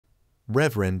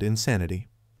Reverend Insanity.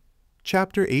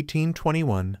 Chapter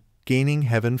 1821, Gaining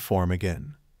Heaven Form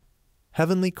Again.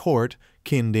 Heavenly Court.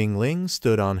 Qin Dingling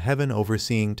stood on Heaven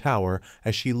Overseeing Tower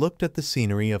as she looked at the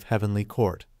scenery of Heavenly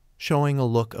Court, showing a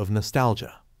look of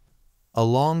nostalgia. A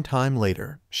long time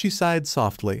later, she sighed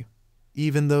softly.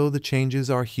 Even though the changes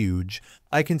are huge,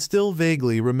 I can still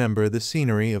vaguely remember the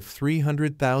scenery of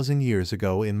 300,000 years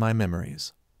ago in my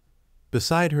memories.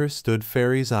 Beside her stood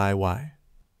Fairy Zai Y.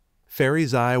 Fairy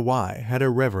Zai Y had a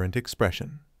reverent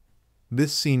expression.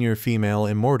 This senior female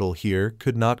immortal here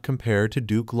could not compare to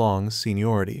Duke Long's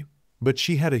seniority, but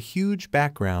she had a huge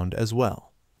background as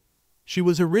well. She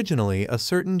was originally a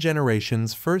certain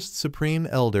generation's first supreme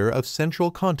elder of Central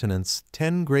Continent's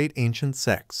 10 great ancient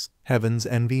sects, Heaven's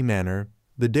Envy Manor,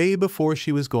 the day before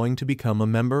she was going to become a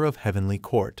member of Heavenly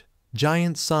Court.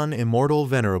 Giant Sun Immortal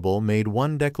Venerable made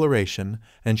one declaration,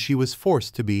 and she was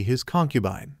forced to be his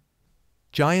concubine.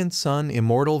 Giant Sun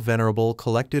Immortal Venerable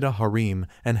collected a harem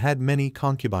and had many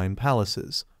concubine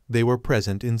palaces. They were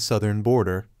present in Southern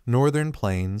Border, Northern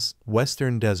Plains,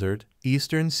 Western Desert,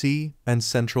 Eastern Sea, and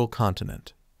Central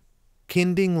Continent.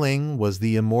 Qin Dingling was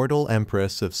the immortal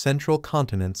empress of Central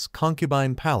Continent's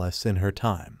concubine palace in her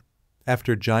time.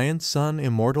 After Giant Sun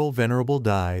Immortal Venerable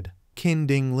died, Qin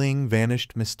Dingling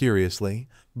vanished mysteriously,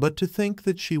 but to think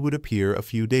that she would appear a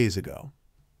few days ago.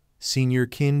 Senior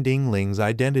Qin Dingling's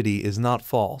identity is not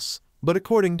false, but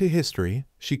according to history,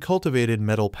 she cultivated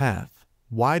Metal Path.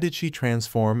 Why did she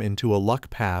transform into a Luck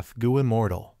Path Gu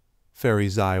Immortal? Fairy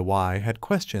Zai Y had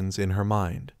questions in her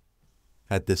mind.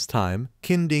 At this time,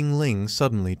 Qin Dingling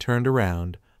suddenly turned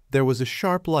around. There was a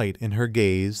sharp light in her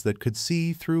gaze that could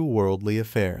see through worldly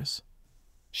affairs.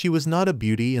 She was not a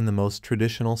beauty in the most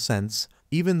traditional sense,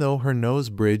 even though her nose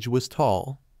bridge was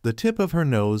tall. The tip of her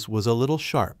nose was a little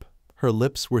sharp. Her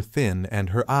lips were thin and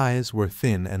her eyes were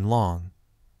thin and long.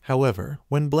 However,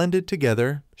 when blended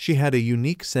together, she had a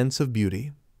unique sense of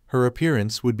beauty. Her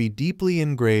appearance would be deeply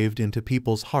engraved into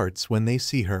people's hearts when they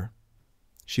see her.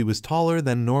 She was taller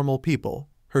than normal people.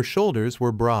 Her shoulders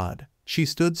were broad. She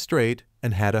stood straight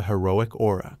and had a heroic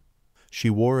aura. She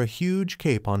wore a huge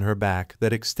cape on her back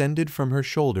that extended from her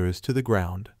shoulders to the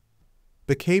ground.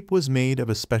 The cape was made of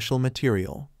a special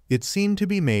material. It seemed to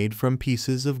be made from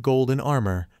pieces of golden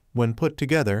armor. When put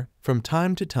together, from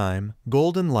time to time,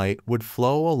 golden light would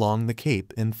flow along the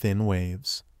cape in thin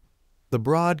waves. The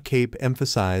broad cape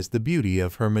emphasized the beauty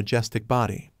of her majestic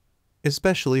body,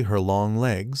 especially her long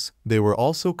legs. They were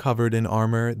also covered in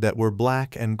armor that were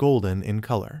black and golden in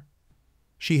color.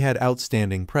 She had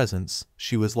outstanding presence.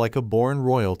 She was like a born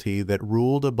royalty that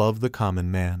ruled above the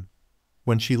common man.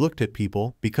 When she looked at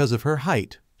people, because of her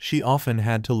height, she often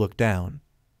had to look down.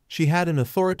 She had an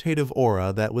authoritative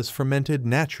aura that was fermented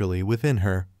naturally within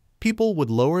her. People would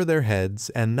lower their heads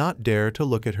and not dare to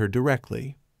look at her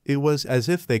directly. It was as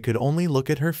if they could only look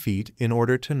at her feet in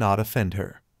order to not offend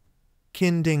her.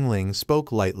 Qin Dingling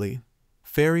spoke lightly.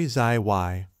 Fairy Zai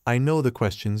Y, I know the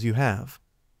questions you have.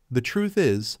 The truth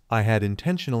is, I had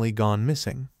intentionally gone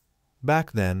missing.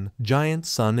 Back then, Giant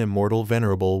Sun Immortal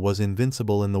Venerable was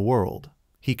invincible in the world.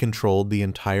 He controlled the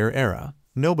entire era.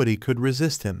 Nobody could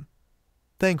resist him.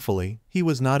 Thankfully, he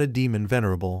was not a demon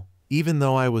venerable. Even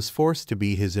though I was forced to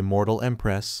be his immortal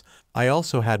empress, I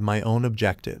also had my own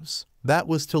objectives. That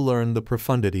was to learn the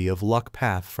profundity of Luck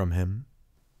Path from him.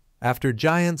 After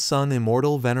Giant Sun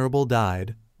Immortal Venerable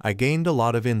died, I gained a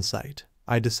lot of insight.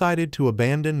 I decided to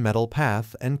abandon Metal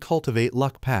Path and cultivate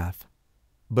Luck Path.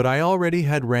 But I already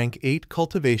had rank 8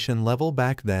 cultivation level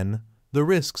back then. The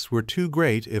risks were too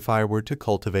great if I were to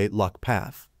cultivate Luck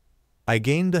Path. I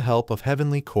gained the help of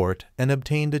Heavenly Court and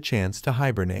obtained a chance to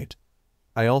hibernate.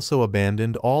 I also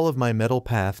abandoned all of my Metal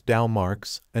Path Dao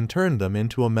marks and turned them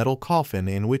into a metal coffin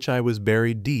in which I was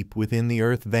buried deep within the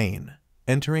earth vein,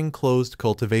 entering closed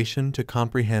cultivation to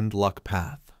comprehend Luck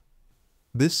Path.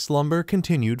 This slumber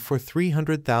continued for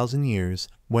 300,000 years.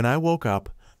 When I woke up,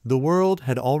 the world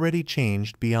had already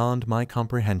changed beyond my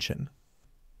comprehension.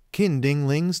 Qin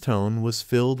Dingling's tone was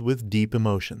filled with deep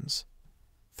emotions.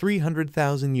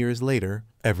 300,000 years later,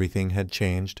 everything had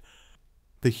changed.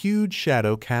 The huge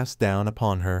shadow cast down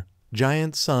upon her,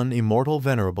 Giant Sun Immortal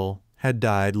Venerable, had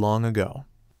died long ago.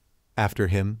 After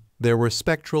him, there were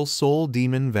Spectral Soul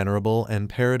Demon Venerable and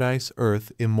Paradise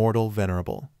Earth Immortal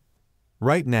Venerable.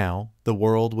 Right now, the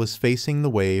world was facing the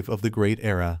wave of the Great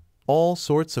Era. All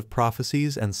sorts of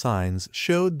prophecies and signs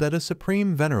showed that a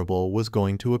Supreme Venerable was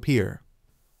going to appear.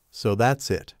 So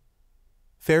that's it.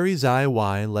 Fairy Zai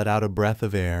Y let out a breath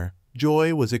of air.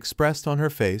 Joy was expressed on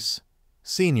her face.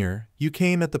 Senior, you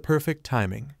came at the perfect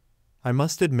timing. I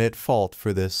must admit fault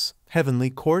for this.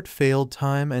 Heavenly Court failed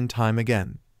time and time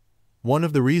again. One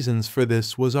of the reasons for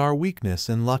this was our weakness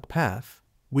in luck path.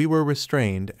 We were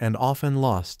restrained and often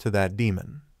lost to that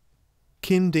demon.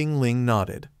 Qin Dingling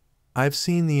nodded. I've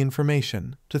seen the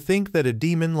information. To think that a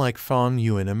demon like Fang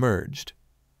Yuan emerged.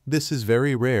 This is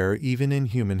very rare even in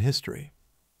human history.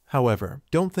 However,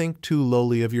 don't think too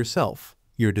lowly of yourself.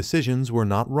 Your decisions were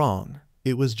not wrong.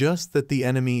 It was just that the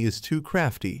enemy is too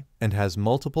crafty and has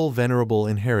multiple venerable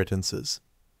inheritances.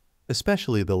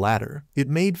 Especially the latter. It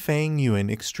made Fang Yuan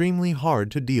extremely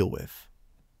hard to deal with.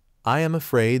 I am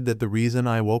afraid that the reason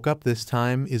I woke up this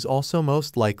time is also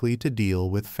most likely to deal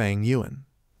with Fang Yuan.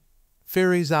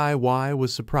 Fairy Zai Y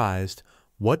was surprised.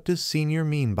 What does Senior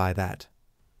mean by that?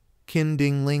 Qin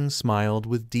Dingling smiled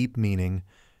with deep meaning.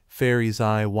 Fairy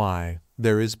Zai Y,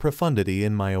 there is profundity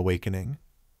in my awakening.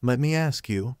 Let me ask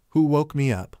you, who woke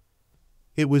me up?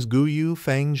 It was Guyu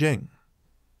Fangjing.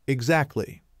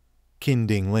 Exactly. Qin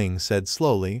Dingling said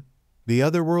slowly. The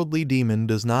otherworldly demon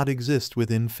does not exist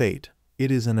within fate. It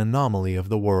is an anomaly of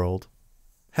the world.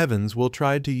 Heavens will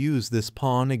try to use this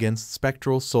pawn against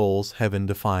Spectral Soul's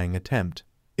heaven-defying attempt.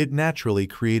 It naturally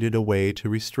created a way to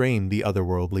restrain the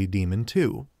otherworldly demon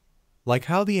too. Like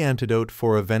how the antidote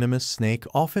for a venomous snake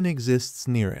often exists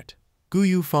near it.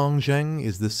 Guyu Fangjing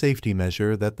is the safety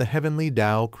measure that the heavenly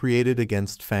Tao created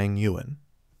against Fang Yuan.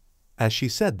 As she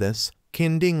said this,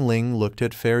 Qin Dingling looked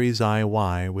at Fairy Zai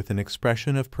Y with an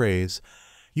expression of praise.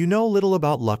 You know little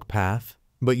about luck path,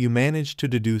 but you managed to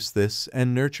deduce this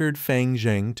and nurtured Fang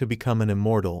Zheng to become an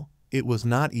immortal. It was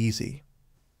not easy.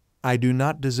 I do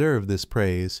not deserve this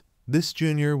praise. This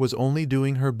junior was only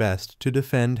doing her best to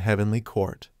defend Heavenly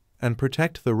Court and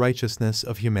protect the righteousness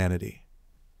of humanity.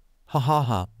 Ha ha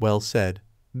ha, well said.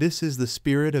 This is the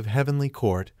spirit of Heavenly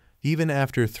Court. Even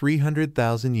after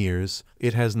 300,000 years,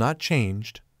 it has not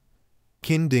changed.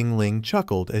 Qin Dingling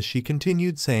chuckled as she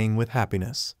continued saying with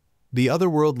happiness. The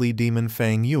otherworldly demon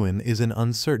Fang Yuan is an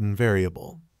uncertain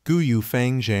variable. Guyu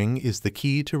Fangjing is the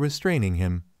key to restraining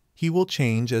him. He will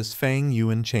change as Fang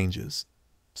Yuan changes.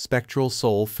 Spectral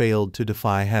Soul failed to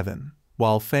defy heaven,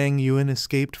 while Fang Yuan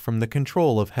escaped from the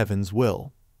control of heaven's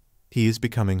will. He is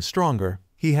becoming stronger.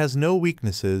 He has no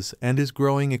weaknesses and is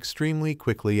growing extremely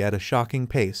quickly at a shocking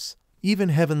pace. Even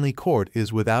Heavenly Court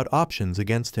is without options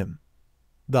against him.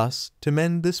 Thus, to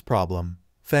mend this problem,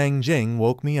 Fang Jing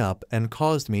woke me up and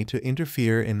caused me to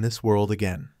interfere in this world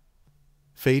again.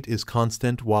 Fate is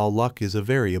constant while luck is a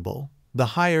variable.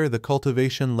 The higher the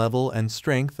cultivation level and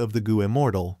strength of the Gu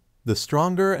Immortal, the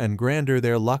stronger and grander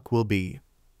their luck will be.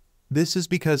 This is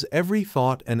because every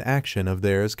thought and action of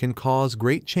theirs can cause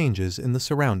great changes in the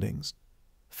surroundings.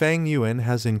 Fang Yuan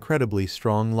has incredibly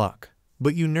strong luck,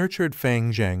 but you nurtured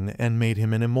Fang Zheng and made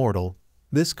him an immortal.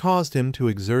 This caused him to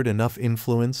exert enough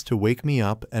influence to wake me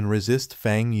up and resist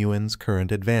Fang Yuan's current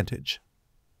advantage.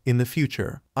 In the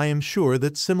future, I am sure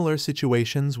that similar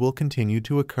situations will continue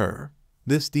to occur.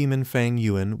 This demon Fang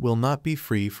Yuan will not be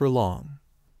free for long.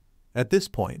 At this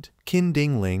point, Qin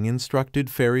Dingling instructed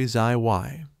Fairy Zai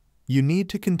Y. You need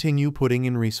to continue putting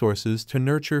in resources to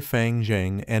nurture Fang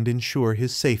Zheng and ensure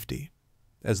his safety.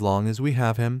 As long as we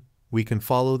have him, we can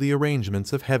follow the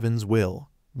arrangements of heaven's will.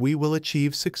 We will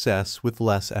achieve success with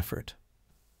less effort.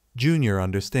 Junior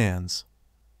understands.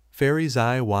 Fairy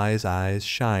Zai Y's eyes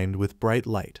shined with bright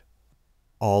light.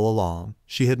 All along,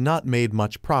 she had not made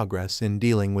much progress in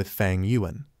dealing with Fang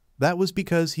Yuan. That was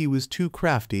because he was too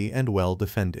crafty and well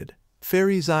defended.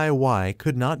 Fairy Zai Y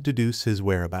could not deduce his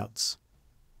whereabouts.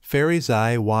 Fairy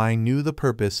Zai Y knew the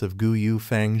purpose of Guyu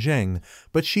Fangjing,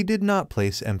 but she did not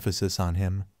place emphasis on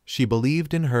him. She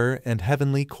believed in her and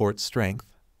Heavenly Court's strength.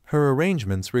 Her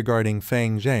arrangements regarding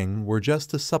Fang Zheng were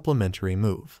just a supplementary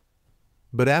move.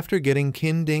 But after getting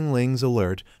Qin Dingling's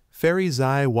alert, Fairy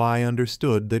Zai Y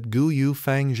understood that Guyu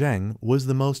Fangjing was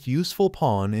the most useful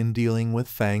pawn in dealing with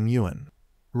Fang Yuan.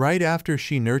 Right after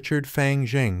she nurtured Fang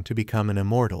Zheng to become an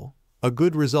immortal, a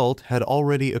good result had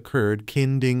already occurred.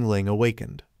 Qin Dingling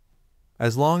awakened.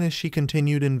 As long as she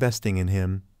continued investing in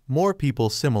him, more people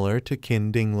similar to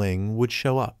Qin Dingling would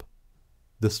show up.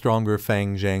 The stronger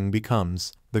Fang Zheng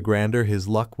becomes, the grander his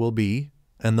luck will be,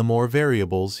 and the more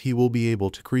variables he will be able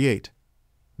to create.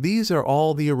 These are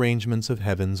all the arrangements of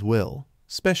heaven's will,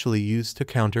 specially used to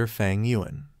counter Fang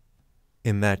Yuan.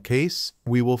 In that case,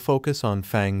 we will focus on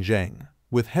Fang Zheng,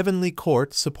 with Heavenly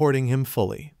Court supporting him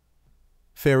fully.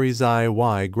 Fairy Zai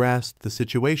Y grasped the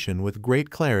situation with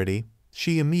great clarity.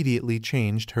 She immediately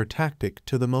changed her tactic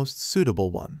to the most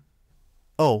suitable one.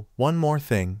 Oh, one more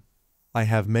thing. I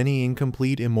have many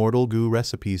incomplete Immortal Gu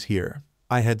recipes here.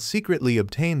 I had secretly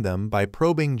obtained them by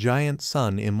probing Giant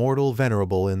Sun Immortal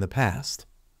Venerable in the past.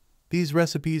 These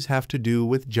recipes have to do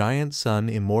with Giant Sun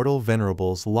Immortal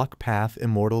Venerable's Luck Path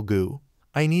Immortal Gu.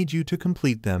 I need you to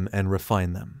complete them and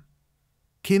refine them.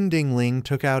 Qin Dingling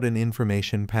took out an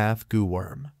information path goo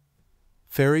worm.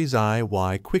 Fairy's Eye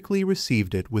Y quickly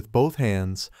received it with both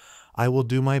hands. I will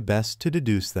do my best to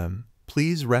deduce them.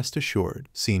 Please rest assured,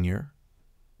 Senior.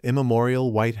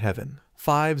 Immemorial White Heaven,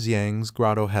 5 Xiang's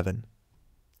Grotto Heaven.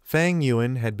 Fang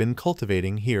Yuan had been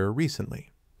cultivating here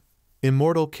recently.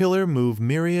 Immortal Killer Move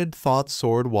Myriad Thought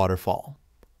Sword Waterfall.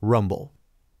 Rumble.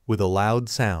 With a loud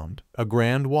sound, a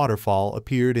grand waterfall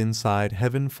appeared inside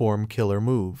Heaven Form Killer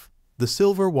Move. The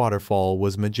silver waterfall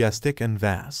was majestic and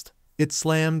vast. It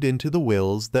slammed into the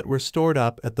wills that were stored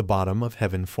up at the bottom of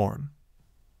Heaven Form.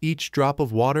 Each drop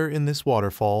of water in this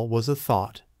waterfall was a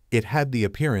thought. It had the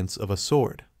appearance of a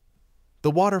sword. The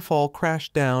waterfall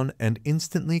crashed down and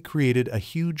instantly created a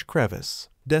huge crevice,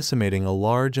 decimating a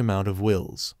large amount of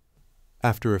wills.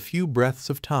 After a few breaths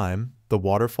of time, the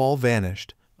waterfall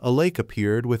vanished. A lake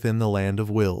appeared within the land of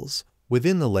wills.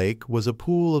 Within the lake was a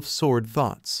pool of sword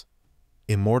thoughts.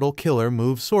 Immortal Killer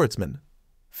Move Swordsman.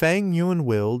 Fang Yuan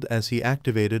willed as he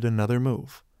activated another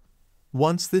move.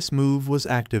 Once this move was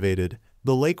activated,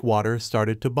 the lake water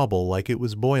started to bubble like it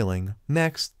was boiling.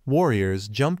 Next, warriors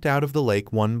jumped out of the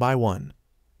lake one by one.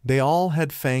 They all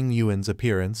had Fang Yuan's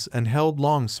appearance and held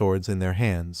long swords in their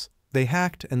hands. They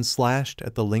hacked and slashed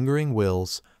at the lingering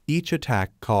wills. Each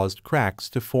attack caused cracks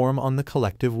to form on the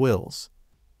collective wills.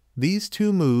 These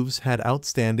two moves had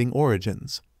outstanding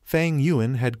origins. Fang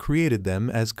Yuan had created them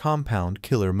as compound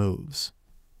killer moves.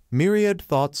 Myriad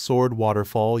Thought Sword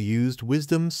Waterfall used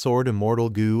Wisdom Sword Immortal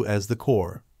Goo as the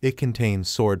core. It contained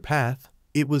Sword Path.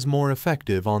 It was more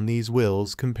effective on these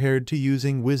wills compared to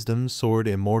using Wisdom Sword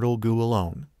Immortal Goo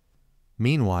alone.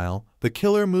 Meanwhile, the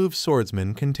killer move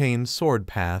Swordsman contained Sword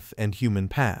Path and Human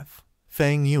Path.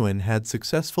 Fang Yuan had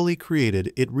successfully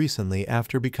created it recently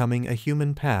after becoming a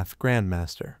Human Path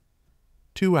Grandmaster.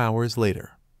 2 hours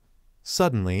later.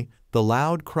 Suddenly, the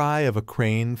loud cry of a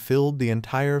crane filled the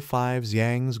entire 5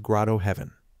 Xiang's Grotto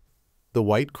Heaven. The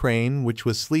white crane, which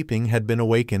was sleeping, had been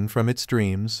awakened from its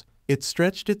dreams. It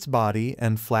stretched its body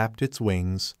and flapped its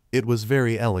wings. It was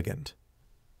very elegant.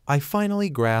 I finally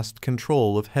grasped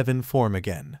control of Heaven Form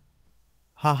again.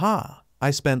 Haha!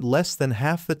 I spent less than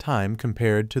half the time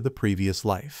compared to the previous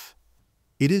life.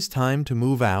 It is time to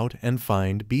move out and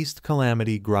find Beast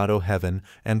Calamity Grotto Heaven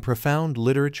and Profound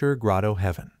Literature Grotto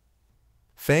Heaven.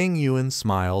 Fang Yuan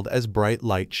smiled as bright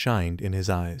light shined in his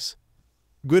eyes.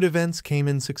 Good events came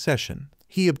in succession.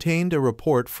 He obtained a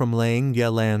report from Lang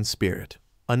Yelan's spirit.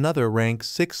 Another rank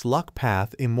 6 Luck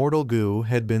Path Immortal Goo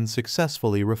had been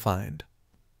successfully refined.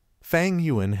 Fang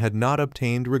Yuan had not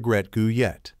obtained Regret Goo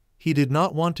yet. He did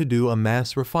not want to do a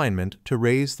mass refinement to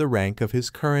raise the rank of his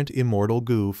current Immortal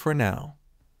Goo for now.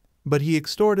 But he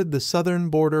extorted the Southern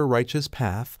Border Righteous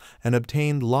Path and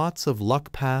obtained lots of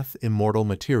Luck Path Immortal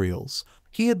materials.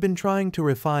 He had been trying to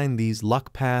refine these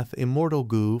Luck Path Immortal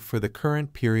Goo for the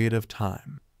current period of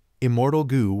time. Immortal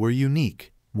Goo were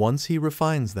unique. Once he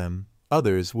refines them,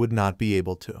 others would not be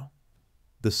able to.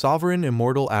 The Sovereign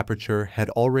Immortal Aperture had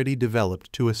already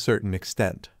developed to a certain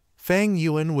extent. Fang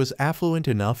Yuan was affluent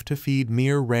enough to feed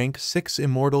mere rank 6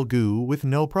 Immortal Goo with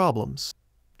no problems.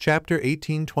 Chapter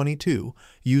 1822,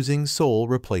 Using Soul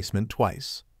Replacement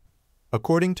Twice.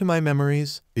 According to my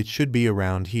memories, it should be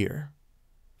around here.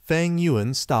 Fang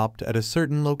Yuan stopped at a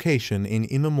certain location in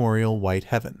Immemorial White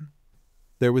Heaven.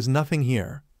 There was nothing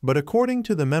here, but according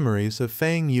to the memories of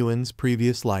Fang Yuan's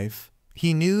previous life,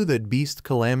 he knew that Beast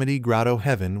Calamity Grotto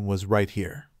Heaven was right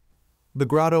here. The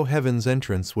Grotto Heaven's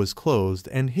entrance was closed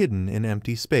and hidden in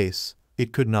empty space.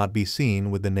 It could not be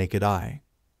seen with the naked eye.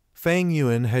 Fang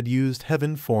Yuan had used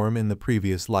Heaven Form in the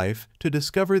previous life to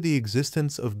discover the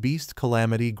existence of Beast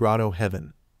Calamity Grotto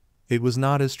Heaven. It was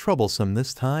not as troublesome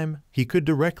this time. He could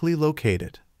directly locate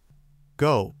it.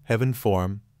 Go, Heaven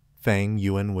Form, Fang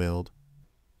Yuan willed.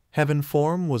 Heaven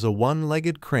Form was a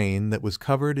one-legged crane that was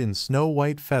covered in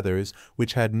snow-white feathers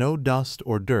which had no dust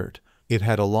or dirt. It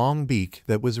had a long beak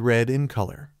that was red in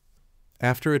color.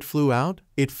 After it flew out,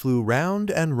 it flew round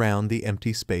and round the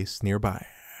empty space nearby.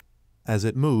 As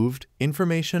it moved,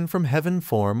 information from Heaven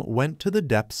Form went to the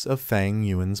depths of Fang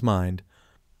Yuan's mind.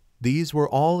 These were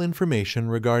all information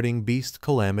regarding Beast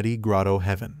Calamity Grotto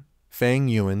Heaven. Fang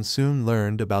Yuan soon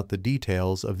learned about the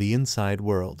details of the inside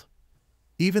world.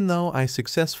 Even though I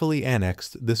successfully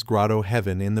annexed this Grotto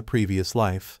Heaven in the previous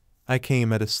life, I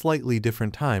came at a slightly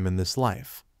different time in this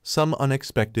life. Some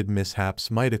unexpected mishaps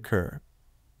might occur.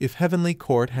 If Heavenly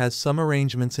Court has some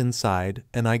arrangements inside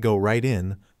and I go right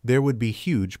in, there would be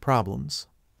huge problems.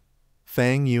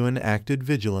 Fang Yuan acted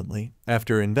vigilantly.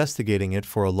 After investigating it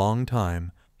for a long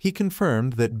time, He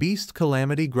confirmed that Beast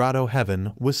Calamity Grotto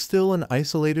Heaven was still an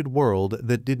isolated world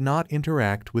that did not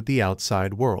interact with the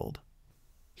outside world.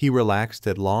 He relaxed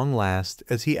at long last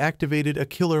as he activated a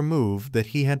killer move that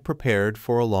he had prepared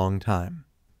for a long time.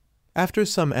 After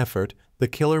some effort, the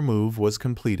killer move was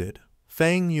completed.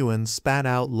 Fang Yuan spat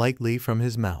out lightly from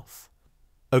his mouth.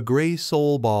 A gray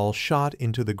soul ball shot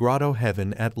into the grotto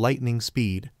heaven at lightning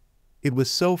speed. It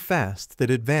was so fast that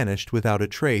it vanished without a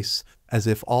trace, as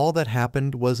if all that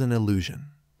happened was an illusion.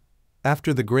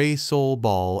 After the gray soul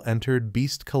ball entered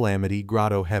Beast Calamity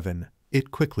Grotto Heaven,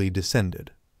 it quickly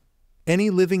descended.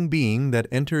 Any living being that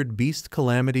entered Beast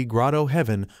Calamity Grotto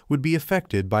Heaven would be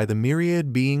affected by the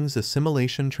Myriad Beings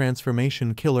Assimilation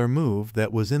Transformation killer move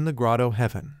that was in the Grotto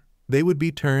Heaven. They would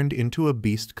be turned into a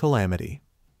Beast Calamity.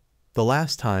 The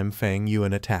last time Fang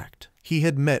Yuan attacked, he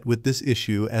had met with this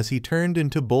issue as he turned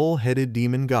into bull-headed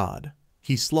demon god.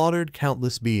 He slaughtered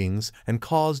countless beings and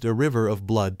caused a river of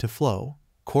blood to flow.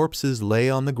 Corpses lay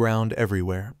on the ground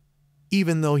everywhere.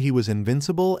 Even though he was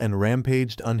invincible and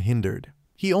rampaged unhindered,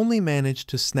 he only managed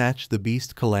to snatch the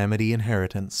Beast Calamity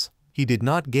inheritance. He did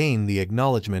not gain the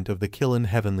acknowledgement of the Killen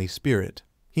Heavenly Spirit.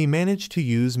 He managed to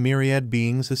use Myriad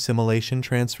Beings Assimilation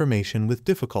Transformation with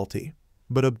difficulty,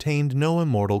 but obtained no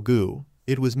immortal goo.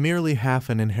 It was merely half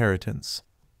an inheritance.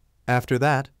 After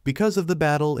that, because of the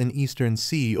battle in Eastern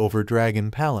Sea over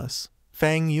Dragon Palace,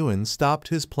 Fang Yuan stopped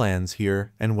his plans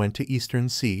here and went to Eastern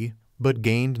Sea, but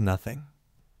gained nothing.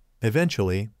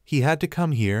 Eventually, he had to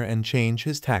come here and change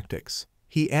his tactics.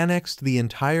 He annexed the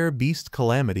entire Beast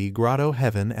Calamity Grotto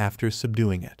Heaven after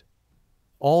subduing it.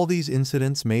 All these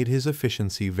incidents made his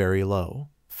efficiency very low.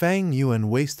 Fang Yuan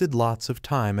wasted lots of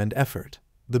time and effort.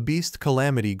 The Beast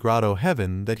Calamity Grotto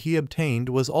Heaven that he obtained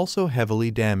was also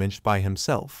heavily damaged by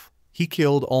himself. He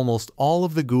killed almost all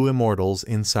of the Goo Immortals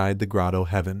inside the Grotto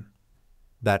Heaven.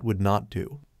 That would not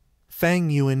do. Fang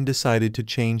Yuan decided to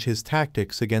change his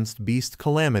tactics against Beast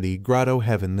Calamity Grotto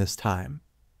Heaven this time.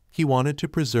 He wanted to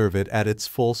preserve it at its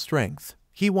full strength.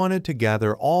 He wanted to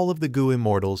gather all of the Goo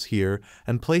Immortals here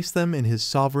and place them in his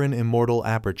sovereign immortal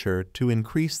aperture to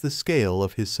increase the scale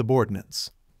of his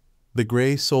subordinates. The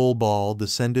gray soul ball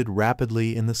descended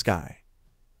rapidly in the sky.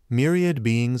 Myriad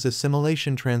Beings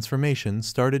Assimilation Transformation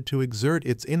started to exert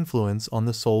its influence on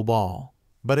the soul ball,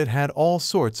 but it had all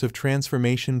sorts of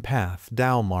transformation path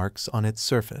Dao marks on its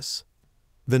surface.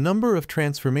 The number of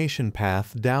transformation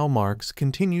path Dao marks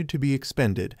continued to be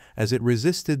expended as it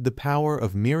resisted the power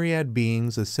of Myriad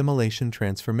Beings Assimilation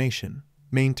Transformation,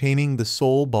 maintaining the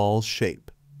soul ball's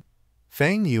shape.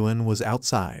 Fang Yuan was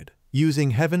outside,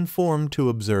 using heaven form to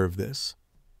observe this.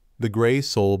 The gray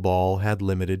soul ball had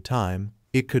limited time.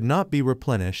 It could not be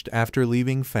replenished after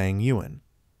leaving Fang Yuan.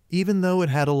 Even though it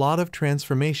had a lot of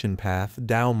transformation path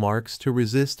Dao marks to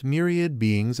resist Myriad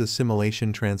Beings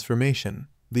Assimilation Transformation,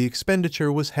 the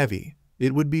expenditure was heavy.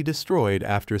 It would be destroyed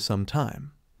after some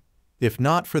time. If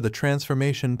not for the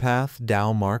transformation path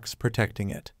Dao marks protecting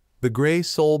it, the gray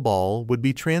soul ball would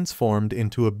be transformed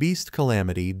into a Beast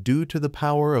Calamity due to the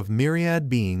power of Myriad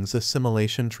Beings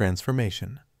Assimilation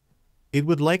Transformation. It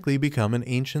would likely become an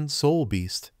ancient soul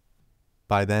beast.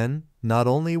 By then, not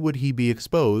only would he be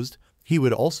exposed, he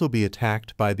would also be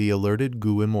attacked by the alerted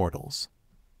Goo Immortals.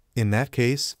 In that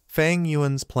case, Fang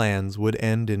Yuan's plans would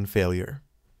end in failure.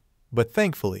 But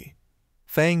thankfully,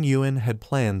 Fang Yuan had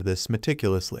planned this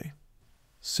meticulously.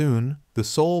 Soon, the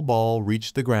soul ball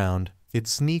reached the ground. It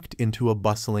sneaked into a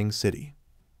bustling city.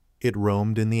 It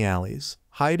roamed in the alleys,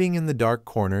 hiding in the dark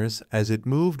corners as it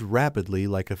moved rapidly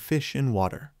like a fish in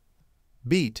water.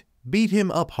 Beat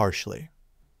him up harshly.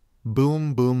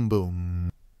 Boom, boom,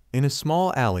 boom. In a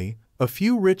small alley, a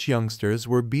few rich youngsters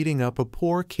were beating up a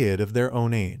poor kid of their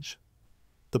own age.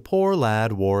 The poor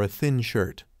lad wore a thin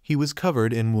shirt. He was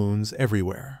covered in wounds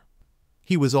everywhere.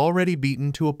 He was already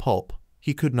beaten to a pulp.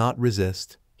 He could not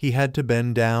resist. He had to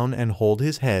bend down and hold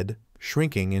his head,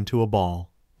 shrinking into a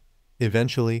ball.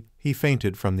 Eventually, he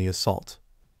fainted from the assault.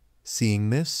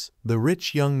 Seeing this, the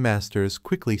rich young masters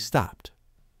quickly stopped.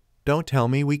 "Don't tell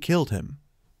me we killed him."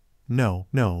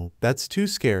 No, that's too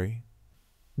scary.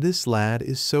 This lad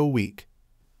is so weak.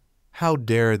 How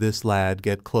dare this lad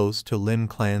get close to Lin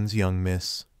Clan's young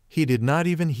miss? He did not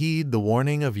even heed the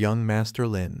warning of young Master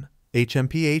Lin.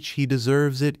 HMPH, he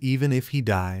deserves it even if he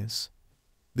dies.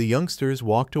 The youngsters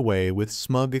walked away with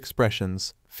smug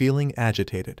expressions, feeling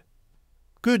agitated.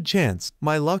 Good chance,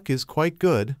 my luck is quite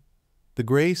good. The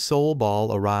gray soul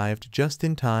ball arrived just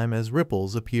in time as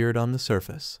ripples appeared on the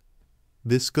surface.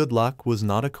 This good luck was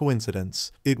not a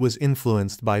coincidence. It was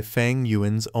influenced by Fang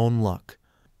Yuan's own luck.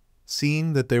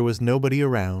 Seeing that there was nobody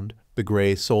around, the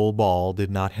gray soul ball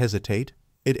did not hesitate.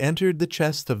 It entered the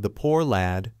chest of the poor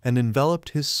lad and enveloped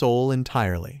his soul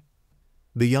entirely.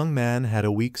 The young man had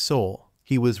a weak soul.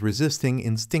 He was resisting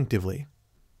instinctively.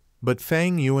 But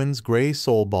Fang Yuan's gray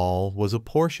soul ball was a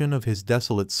portion of his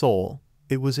desolate soul.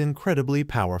 It was incredibly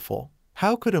powerful.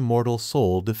 How could a mortal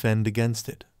soul defend against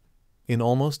it? In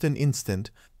almost an instant,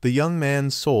 the young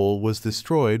man's soul was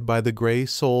destroyed by the gray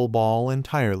soul ball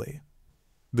entirely.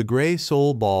 The gray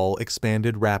soul ball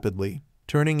expanded rapidly,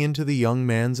 turning into the young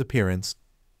man's appearance.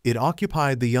 It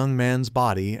occupied the young man's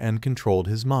body and controlled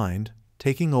his mind,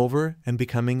 taking over and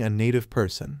becoming a native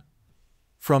person.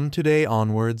 From today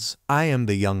onwards, I am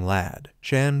the young lad,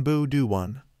 Shan Bu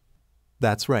Duwan.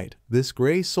 That's right, this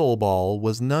gray soul ball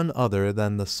was none other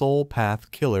than the Soul Path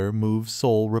Killer move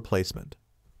soul replacement.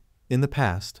 In the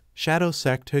past, Shadow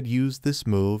Sect had used this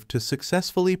move to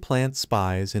successfully plant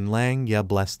spies in Xianxia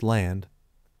Blessed Land.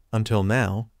 Until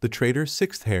now, the traitor's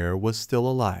sixth heir was still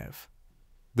alive.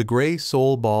 The gray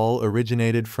soul ball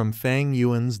originated from Fang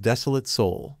Yuan's desolate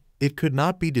soul. It could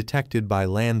not be detected by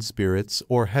land spirits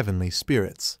or heavenly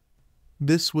spirits.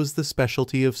 This was the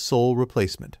specialty of soul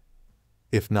replacement.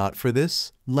 If not for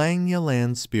this, Xianxia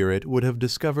land spirit would have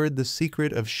discovered the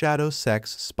secret of Shadow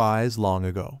Sect's spies long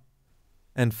ago.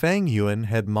 And Fang Yuan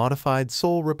had modified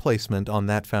soul replacement on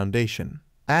that foundation,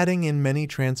 adding in many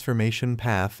transformation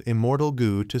path immortal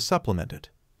goo to supplement it.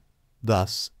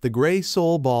 Thus, the gray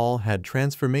soul ball had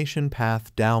transformation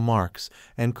path Dao marks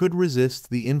and could resist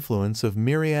the influence of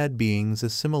myriad beings'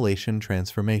 assimilation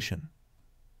transformation.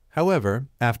 However,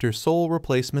 after soul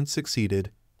replacement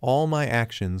succeeded, all my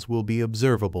actions will be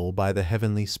observable by the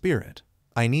heavenly spirit.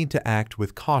 I need to act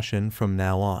with caution from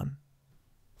now on.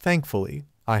 Thankfully,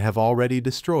 I have already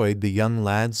destroyed the young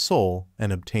lad's soul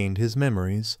and obtained his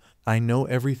memories. I know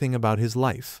everything about his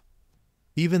life.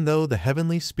 Even though the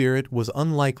heavenly spirit was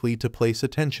unlikely to place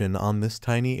attention on this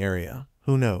tiny area,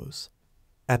 who knows?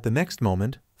 At the next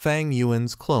moment, Fang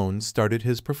Yuan's clone started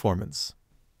his performance.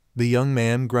 The young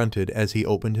man grunted as he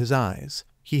opened his eyes.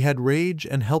 He had rage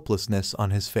and helplessness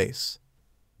on his face.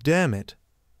 Damn it!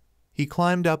 He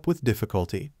climbed up with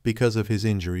difficulty because of his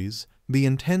injuries. The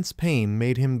intense pain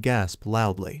made him gasp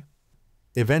loudly.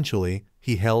 Eventually,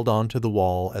 he held onto the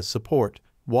wall as support,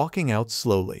 walking out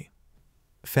slowly.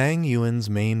 Fang Yuan's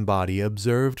main body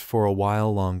observed for a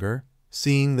while longer.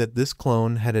 Seeing that this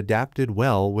clone had adapted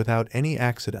well without any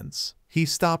accidents, he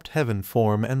stopped heaven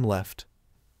form and left.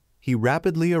 He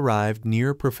rapidly arrived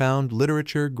near Profound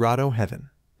Literature Grotto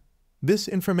Heaven. This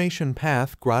information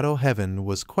path Grotto Heaven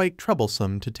was quite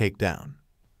troublesome to take down.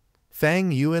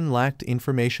 Fang Yuan lacked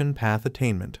information path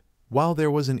attainment, while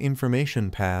there was an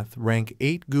information path rank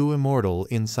 8 Gu Immortal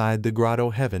inside the Grotto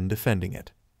Heaven defending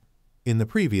it. In the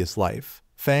previous life,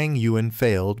 Fang Yuan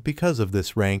failed because of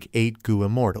this rank 8 Gu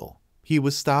Immortal. He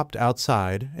was stopped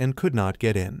outside and could not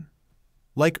get in.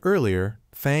 Like earlier,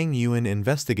 Fang Yuan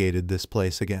investigated this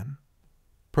place again.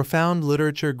 Profound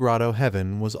Literature Grotto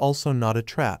Heaven was also not a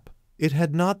trap. It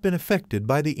had not been affected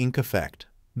by the ink effect.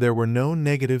 There were no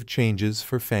negative changes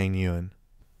for Fang Yuan.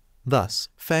 Thus,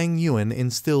 Fang Yuan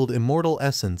instilled immortal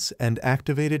essence and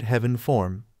activated heaven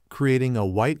form, creating a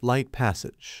white light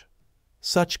passage.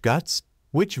 Such guts!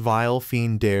 Which vile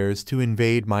fiend dares to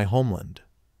invade my homeland?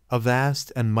 A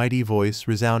vast and mighty voice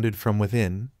resounded from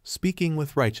within, speaking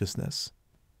with righteousness.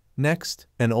 Next,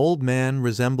 an old man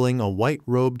resembling a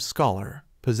white-robed scholar,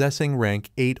 possessing rank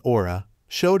 8 aura,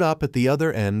 showed up at the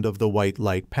other end of the white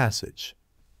light passage.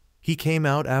 He came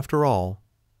out after all.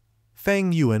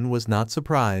 Fang Yuan was not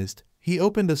surprised. He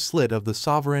opened a slit of the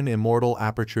sovereign immortal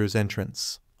aperture's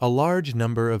entrance. A large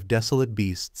number of desolate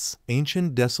beasts,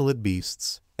 ancient desolate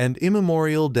beasts, and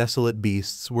immemorial desolate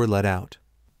beasts were let out.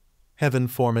 Heaven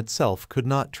form itself could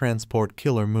not transport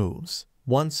killer moves.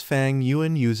 Once Fang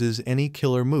Yuan uses any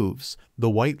killer moves, the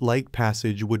white light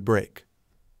passage would break.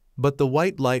 But the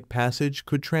white light passage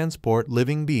could transport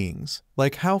living beings,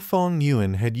 like how Fang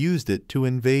Yuan had used it to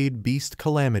invade Beast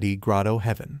Calamity Grotto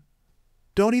Heaven.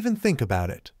 Don't even think about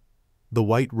it. The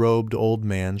white-robed old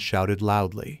man shouted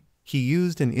loudly. He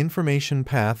used an information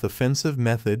path offensive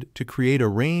method to create a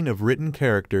rain of written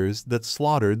characters that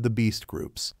slaughtered the beast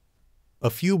groups. A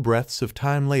few breaths of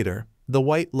time later, the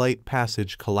white light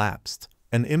passage collapsed.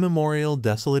 An immemorial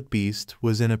desolate beast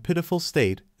was in a pitiful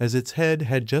state as its head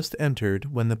had just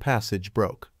entered when the passage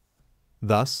broke.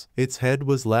 Thus, its head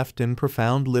was left in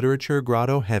Profound Literature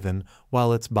Grotto Heaven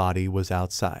while its body was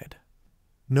outside.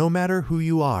 No matter who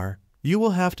you are, you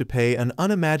will have to pay an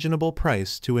unimaginable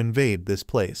price to invade this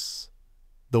place.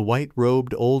 The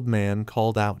white-robed old man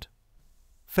called out.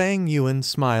 Fang Yuan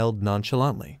smiled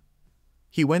nonchalantly.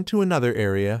 He went to another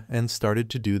area and started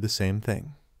to do the same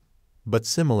thing. But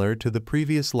similar to the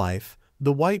previous life,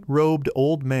 The white-robed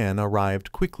old man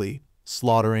arrived quickly,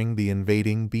 slaughtering the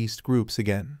invading beast groups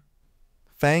again.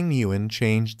 Fang Yuan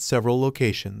changed several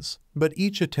locations, but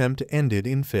each attempt ended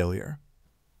in failure.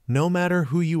 No matter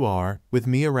who you are, with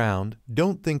me around,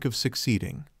 don't think of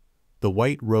succeeding. The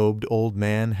white-robed old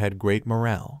man had great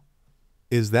morale.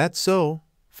 Is that so?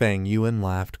 Fang Yuan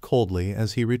laughed coldly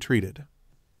as he retreated.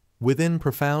 Within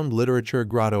profound literature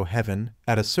grotto heaven,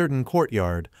 at a certain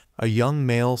courtyard, a young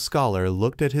male scholar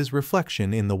looked at his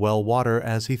reflection in the well water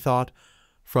as he thought,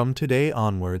 "From today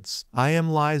onwards, I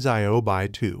am Li Zio Bai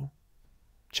Tu."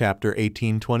 Chapter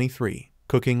 1823,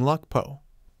 Cooking Luck Po.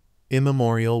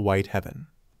 Immemorial White Heaven.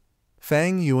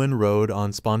 Fang Yuan rode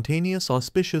on spontaneous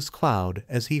auspicious cloud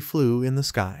as he flew in the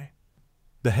sky.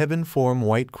 The heaven-form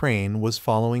white crane was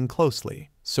following closely,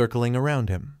 circling around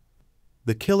him.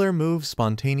 The killer move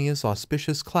spontaneous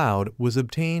auspicious cloud was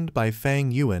obtained by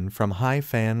Fang Yuan from High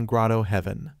Fan Grotto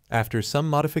Heaven. After some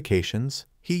modifications,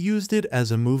 he used it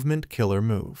as a movement killer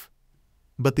move.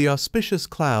 But the auspicious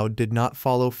cloud did not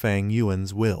follow Fang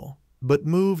Yuan's will, but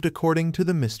moved according to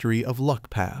the mystery of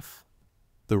luck path.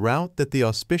 The route that the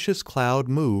auspicious cloud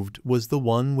moved was the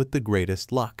one with the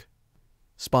greatest luck.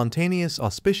 Spontaneous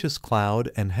auspicious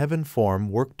cloud and heaven form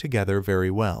worked together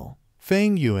very well.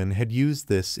 Fang Yuan had used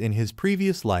this in his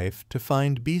previous life to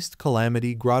find Beast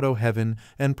Calamity Grotto Heaven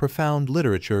and Profound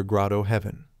Literature Grotto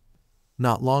Heaven.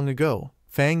 Not long ago,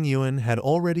 Fang Yuan had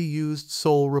already used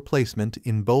soul replacement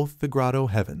in both the Grotto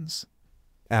Heavens.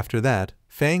 After that,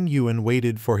 Fang Yuan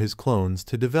waited for his clones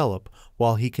to develop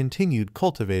while he continued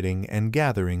cultivating and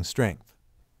gathering strength.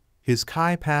 His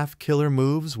Kai Path killer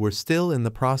moves were still in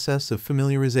the process of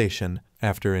familiarization.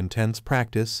 After intense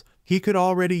practice, he could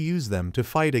already use them to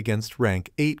fight against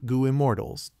rank 8 Gu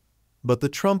Immortals. But the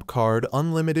trump card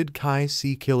Unlimited Kai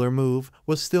C killer move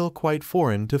was still quite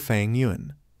foreign to Fang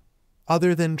Yuan.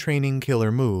 Other than training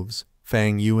killer moves,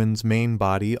 Fang Yuan's main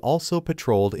body also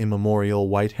patrolled Immemorial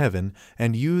White Heaven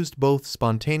and used both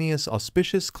spontaneous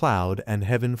auspicious cloud and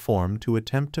heaven form to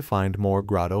attempt to find more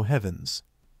grotto heavens.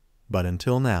 But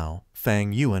until now,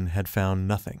 Fang Yuan had found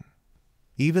nothing.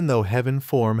 Even though heaven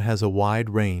form has a wide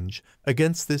range,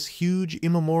 against this huge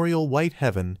immemorial white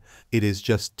heaven, it is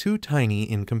just too tiny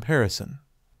in comparison.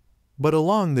 But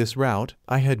along this route,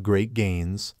 I had great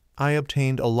gains. I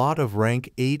obtained a lot of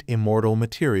rank 8 immortal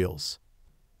materials.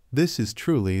 This is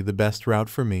truly the best route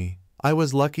for me. I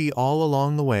was lucky all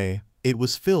along the way. It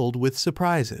was filled with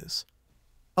surprises.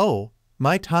 Oh,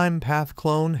 my time path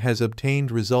clone has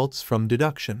obtained results from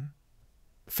deduction.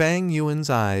 Fang Yuan's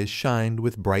eyes shined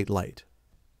with bright light.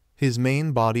 His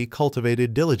main body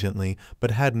cultivated diligently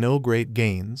but had no great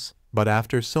gains, but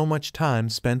after so much time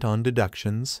spent on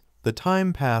deductions, the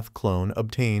time path clone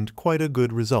obtained quite a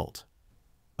good result.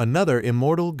 Another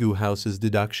Immortal Gu House's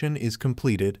deduction is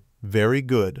completed. Very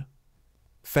good.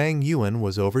 Fang Yuan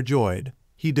was overjoyed.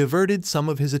 He diverted some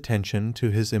of his attention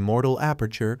to his immortal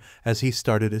aperture as he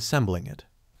started assembling it.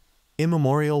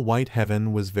 Immemorial White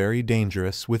Heaven was very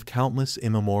dangerous with countless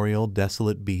immemorial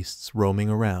desolate beasts roaming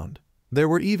around. There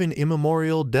were even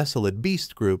immemorial desolate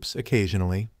beast groups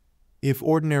occasionally. If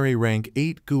ordinary rank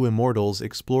 8 Gu Immortals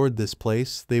explored this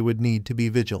place, they would need to be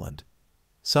vigilant.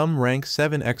 Some rank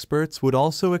 7 experts would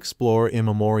also explore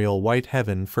Immemorial White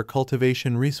Heaven for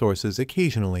cultivation resources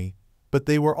occasionally, but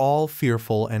they were all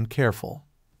fearful and careful.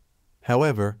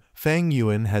 However, Fang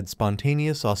Yuan had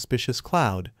spontaneous auspicious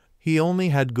cloud. He only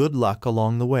had good luck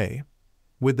along the way.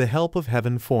 With the help of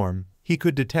heaven form, he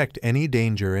could detect any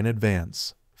danger in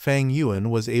advance. Fang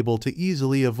Yuan was able to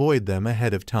easily avoid them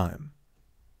ahead of time.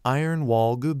 Iron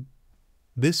Wall Gu.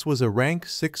 This was a rank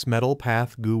 6 Metal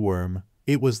Path Gu worm.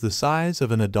 It was the size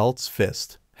of an adult's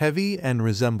fist, heavy and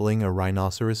resembling a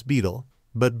rhinoceros beetle,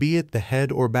 but be it the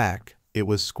head or back, it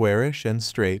was squarish and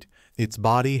straight. Its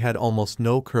body had almost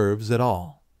no curves at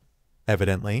all.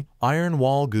 Evidently, Iron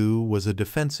Wall Gu was a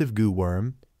defensive Gu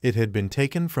worm. It had been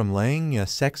taken from xianxia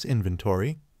sex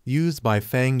inventory, used by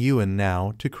Fang Yuan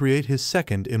now to create his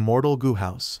second immortal Gu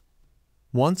house.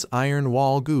 Once Iron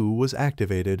Wall Gu was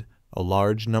activated, a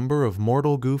large number of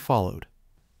mortal Gu followed.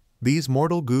 These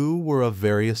mortal Gu were of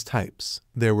various types.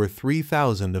 There were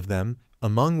 3,000 of them,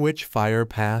 among which Fire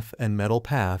Path and Metal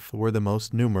Path were the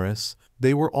most numerous.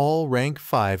 They were all rank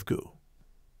 5 Gu.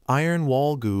 Iron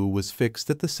Wall Gu was fixed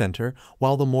at the center,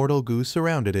 while the mortal Gu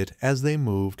surrounded it as they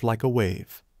moved like a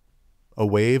wave. A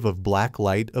wave of black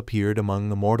light appeared among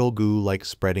the mortal Gu like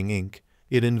spreading ink.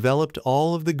 It enveloped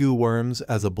all of the Gu worms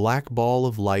as a black ball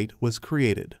of light was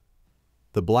created.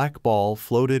 The black ball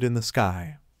floated in the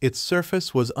sky. Its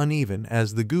surface was uneven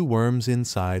as the Gu worms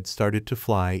inside started to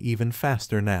fly even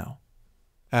faster now.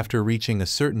 After reaching a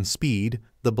certain speed,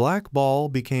 the black ball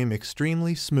became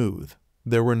extremely smooth.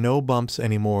 There were no bumps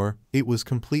anymore, it was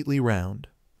completely round.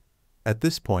 At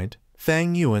this point,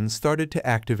 Fang Yuan started to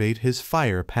activate his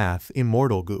Fire Path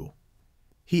Immortal Goo.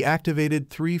 He activated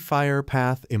 3 Fire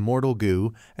Path Immortal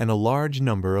Goo and a large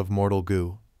number of Mortal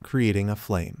Goo, creating a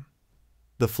flame.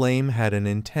 The flame had an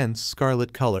intense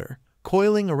scarlet color,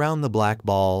 coiling around the black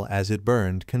ball as it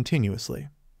burned continuously.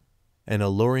 An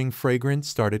alluring fragrance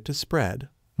started to spread.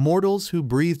 Mortals who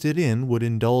breathed it in would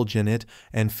indulge in it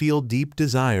and feel deep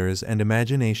desires and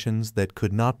imaginations that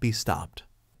could not be stopped.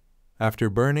 After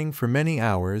burning for many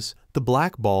hours, the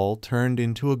black ball turned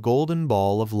into a golden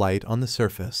ball of light on the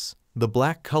surface. The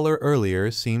black color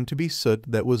earlier seemed to be soot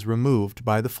that was removed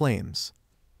by the flames.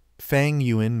 Fang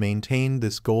Yuan maintained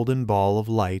this golden ball of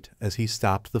light as he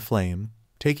stopped the flame,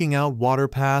 taking out Water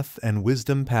Path and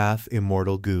Wisdom Path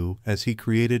Immortal Goo as he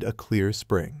created a clear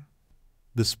spring.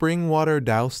 The spring water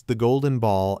doused the golden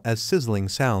ball as sizzling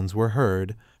sounds were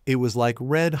heard. It was like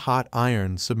red-hot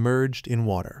iron submerged in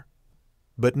water.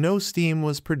 But no steam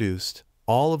was produced.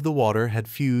 All of the water had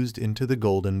fused into the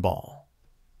golden ball.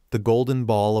 The golden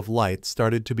ball of light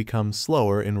started to become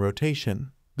slower in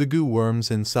rotation. The goo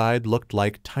worms inside looked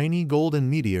like tiny golden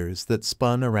meteors that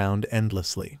spun around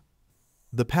endlessly.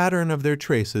 The pattern of their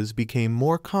traces became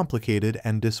more complicated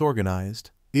and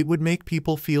disorganized. It would make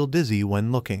people feel dizzy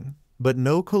when looking, but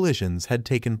no collisions had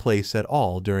taken place at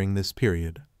all during this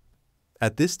period.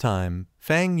 At this time,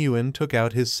 Fang Yuan took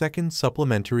out his second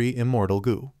supplementary Immortal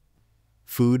Goo.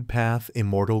 Food Path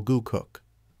Immortal Goo Cook.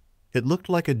 It looked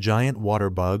like a giant water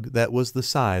bug that was the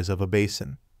size of a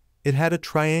basin. It had a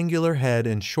triangular head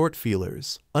and short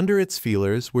feelers. Under its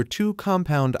feelers were 2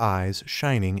 compound eyes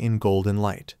shining in golden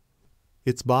light.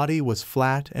 Its body was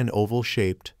flat and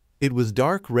oval-shaped. It was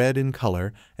dark red in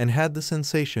color and had the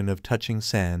sensation of touching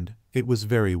sand. It was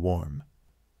very warm.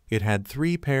 It had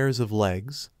 3 pairs of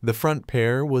legs. The front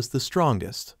pair was the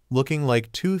strongest, looking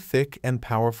like 2 thick and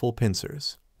powerful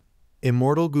pincers.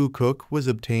 Immortal Goo Cook was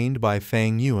obtained by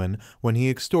Fang Yuan when he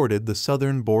extorted the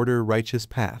southern border righteous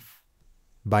path.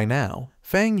 By now,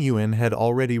 Fang Yuan had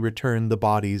already returned the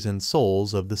bodies and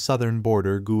souls of the southern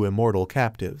border Goo immortal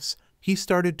captives. He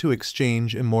started to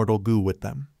exchange Immortal Goo with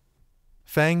them.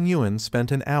 Fang Yuan spent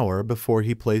an hour before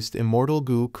he placed Immortal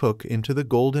Goo Cook into the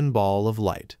golden ball of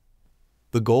light.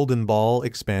 The golden ball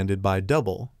expanded by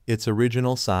double its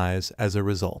original size as a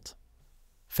result.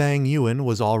 Fang Yuan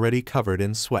was already covered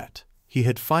in sweat. He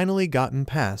had finally gotten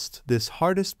past this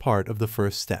hardest part of the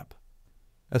first step.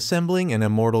 Assembling an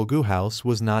Immortal Goo house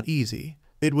was not easy.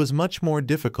 It was much more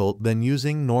difficult than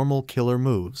using normal killer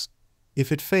moves.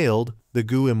 If it failed, the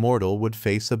Goo Immortal would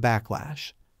face a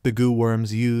backlash. The goo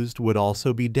worms used would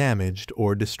also be damaged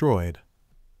or destroyed.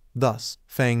 Thus,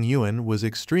 Fang Yuan was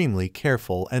extremely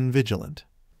careful and vigilant.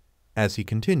 As he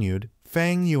continued,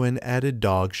 Fang Yuan added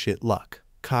dog shit luck,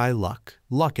 Kai luck,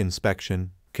 luck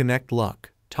inspection, connect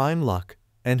luck, time luck,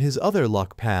 and his other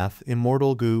luck path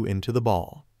Immortal Goo into the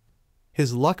ball.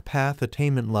 His luck path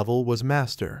attainment level was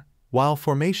master, while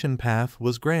formation path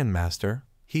was grandmaster.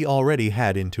 He already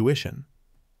had intuition.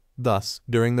 Thus,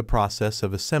 during the process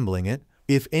of assembling it,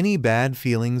 if any bad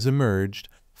feelings emerged,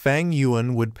 Fang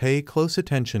Yuan would pay close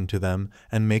attention to them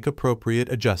and make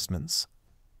appropriate adjustments.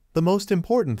 The most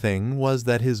important thing was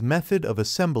that his method of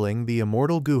assembling the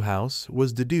Immortal Goo House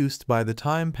was deduced by the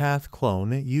Time Path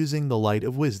clone using the Light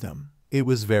of Wisdom. It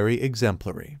was very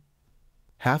exemplary.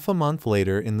 Half a month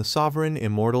later, in the Sovereign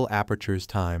Immortal Aperture's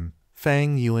time,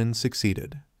 Fang Yuan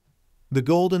succeeded. The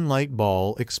golden light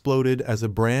ball exploded as a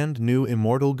brand new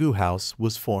Immortal Goo House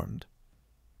was formed.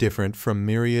 Different from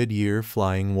myriad-year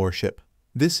flying warship,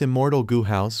 this Immortal Goo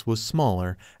House was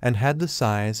smaller and had the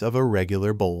size of a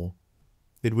regular bowl.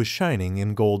 It was shining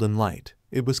in golden light.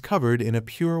 It was covered in a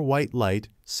pure white light,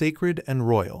 sacred and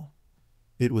royal.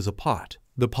 It was a pot.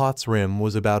 The pot's rim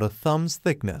was about a thumb's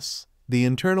thickness. The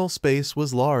internal space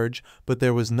was large, but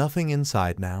there was nothing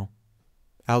inside now.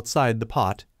 Outside the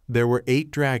pot, there were 8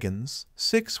 dragons.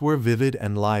 6 were vivid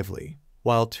and lively,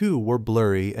 while 2 were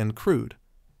blurry and crude.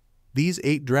 These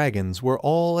 8 dragons were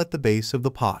all at the base of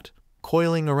the pot,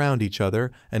 coiling around each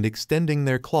other and extending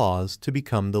their claws to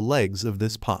become the legs of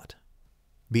this pot.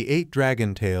 The 8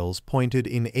 dragon tails pointed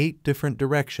in 8 different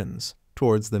directions,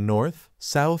 towards the north,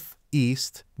 south,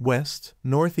 east, west,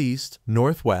 northeast,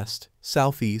 northwest,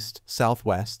 southeast,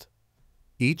 southwest.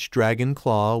 Each dragon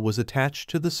claw was attached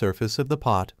to the surface of the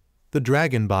pot. The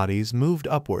dragon bodies moved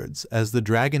upwards as the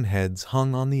dragon heads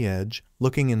hung on the edge,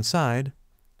 looking inside.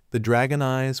 The dragon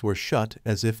eyes were shut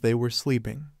as if they were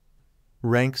sleeping.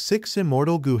 Rank 6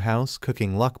 Immortal Goo House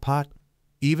Cooking Luck Pot.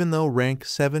 Even though Rank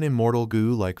 7 Immortal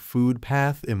Goo like Food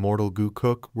Path Immortal Goo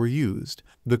Cook were used,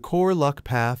 the core Luck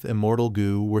Path Immortal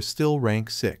Goo were still Rank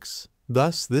 6.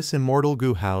 Thus, this immortal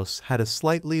goo house had a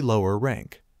slightly lower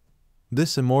rank.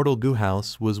 This immortal goo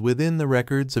house was within the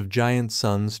records of Giant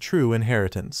Sun's true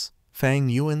inheritance. Fang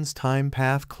Yuan's time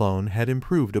path clone had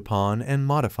improved upon and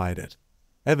modified it.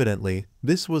 Evidently,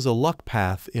 this was a luck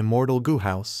path immortal goo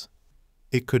house.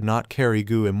 It could not carry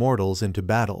goo immortals into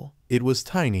battle. It was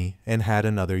tiny and had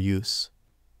another use.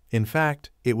 In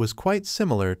fact, it was quite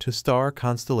similar to Star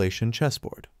Constellation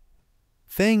chessboard.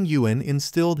 Fang Yuan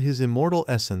instilled his immortal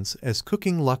essence as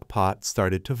cooking luck pot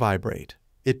started to vibrate.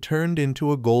 It turned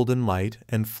into a golden light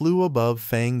and flew above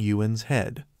Fang Yuan's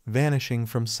head, vanishing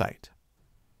from sight.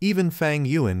 Even Fang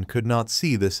Yuan could not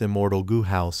see this immortal goo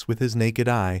house with his naked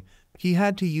eye. He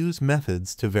had to use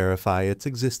methods to verify its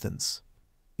existence.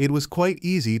 It was quite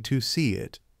easy to see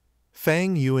it.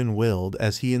 Fang Yuan willed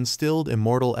as he instilled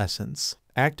immortal essence,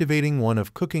 activating one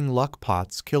of Cooking Luck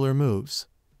Pot's killer moves.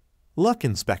 Luck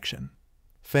Inspection.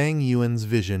 Fang Yuan's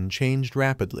vision changed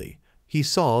rapidly. He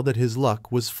saw that his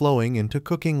luck was flowing into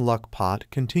Cooking Luck Pot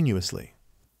continuously.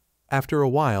 After a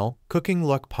while, Cooking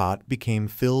Luck Pot became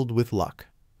filled with luck.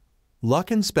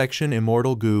 Luck Inspection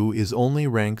Immortal Goo is only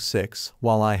rank 6,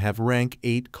 while I have rank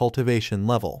 8 cultivation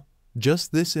level.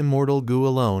 Just this immortal goo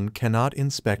alone cannot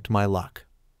inspect my luck.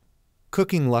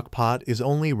 Cooking Luck Pot is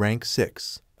only rank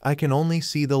 6. I can only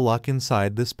see the luck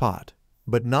inside this pot,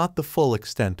 but not the full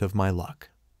extent of my luck.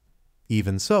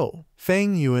 Even so,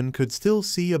 Fang Yuan could still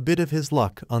see a bit of his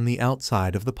luck on the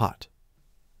outside of the pot.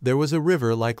 There was a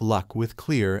river-like luck with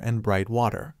clear and bright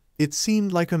water. It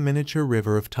seemed like a miniature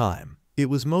river of time. It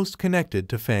was most connected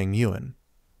to Fang Yuan.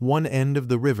 One end of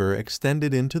the river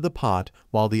extended into the pot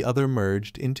while the other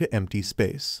merged into empty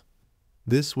space.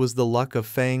 This was the luck of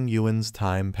Fang Yuan's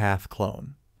Time Path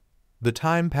clone. The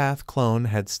Time Path clone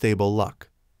had stable luck,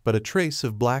 but a trace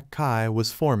of black Kai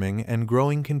was forming and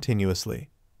growing continuously.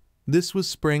 This was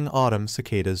Spring-Autumn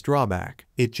Cicada's drawback.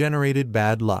 It generated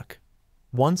bad luck.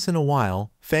 Once in a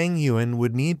while, Fang Yuan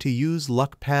would need to use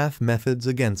luck path methods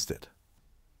against it.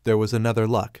 There was another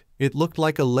luck. It looked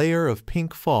like a layer of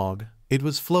pink fog. It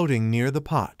was floating near the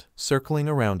pot, circling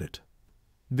around it.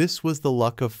 This was the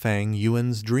luck of Fang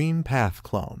Yuan's Dream Path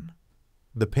clone.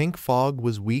 The pink fog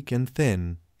was weak and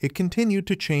thin. It continued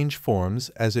to change forms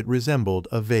as it resembled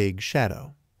a vague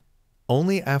shadow.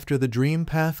 Only after the Dream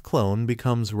Path clone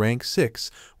becomes rank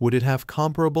 6 would it have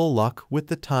comparable luck with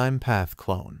the Time Path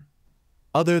clone.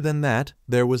 Other than that,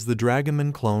 there was the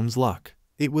Dragonman clone's luck.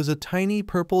 It was a tiny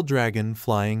purple dragon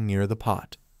flying near the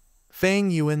pot.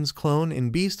 Fang Yuan's clone in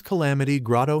Beast Calamity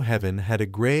Grotto Heaven had a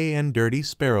gray and dirty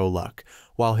sparrow luck,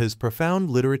 while his Profound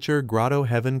Literature Grotto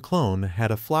Heaven clone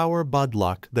had a flower bud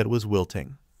luck that was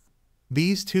wilting.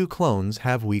 These two clones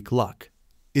have weak luck.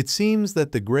 It seems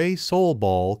that the gray soul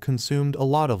ball consumed a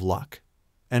lot of luck,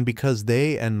 and because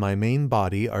they and my main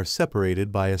body are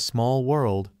separated by a small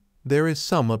world, there is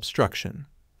some obstruction.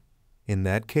 In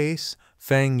that case,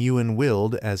 Fang Yuan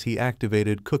willed as he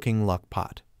activated Cooking Luck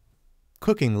Pot.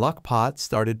 Cooking Luck Pot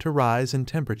started to rise in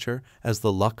temperature as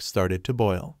the luck started to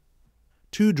boil.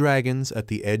 Two dragons at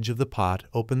the edge of the pot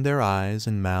opened their eyes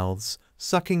and mouths,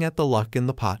 sucking at the luck in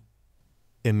the pot.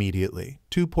 Immediately,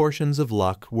 2 portions of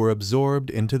luck were absorbed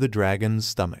into the dragons'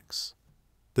 stomachs.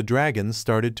 The dragons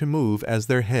started to move as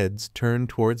their heads turned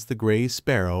towards the gray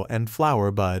sparrow and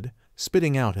flower bud,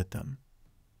 spitting out at them.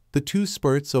 The 2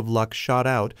 spurts of luck shot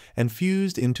out and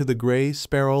fused into the gray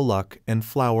sparrow luck and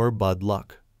flower bud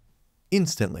luck.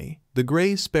 Instantly, the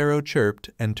gray sparrow chirped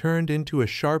and turned into a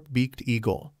sharp-beaked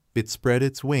eagle. It spread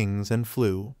its wings and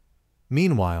flew.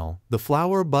 Meanwhile, the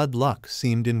flower bud luck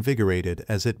seemed invigorated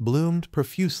as it bloomed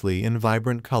profusely in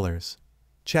vibrant colors.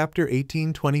 Chapter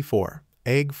 1824.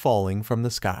 Egg Falling from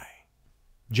the Sky.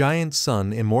 Giant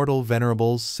Sun Immortal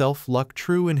Venerable's Self-Luck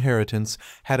True Inheritance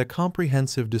had a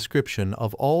comprehensive description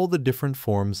of all the different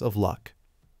forms of luck.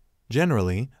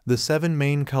 Generally, the 7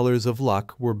 main colors of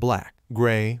luck were black,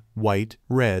 gray, white,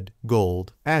 red,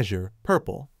 gold, azure,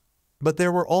 purple. But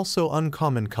there were also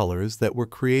uncommon colors that were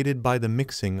created by the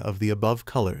mixing of the above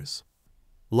colors.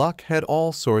 Luck had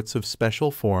all sorts of special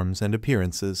forms and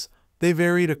appearances. They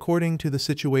varied according to the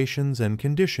situations and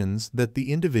conditions that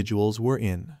the individuals were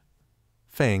in.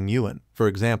 Fang Yuan, for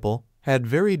example, had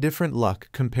very different luck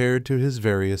compared to his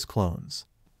various clones.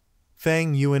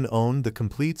 Fang Yuan owned the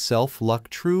complete self-luck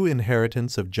true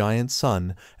inheritance of Giant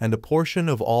Sun and a portion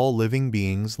of all living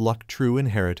beings' luck true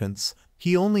inheritance.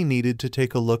 He only needed to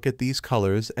take a look at these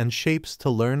colors and shapes to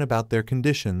learn about their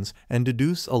conditions and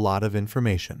deduce a lot of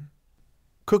information.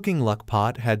 Cooking Luck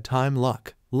Pot had Time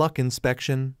Luck, Luck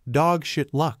Inspection, Dog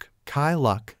Shit Luck, Kai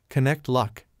Luck, Connect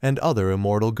Luck, and other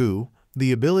immortal goo.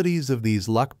 The abilities of these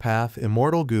Luck Path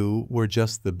immortal goo were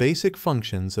just the basic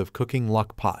functions of Cooking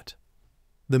Luck Pot.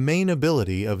 The main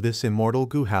ability of this immortal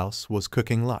goo house was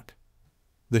cooking luck.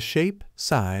 The shape,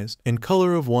 size, and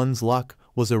color of one's luck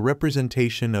was a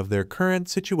representation of their current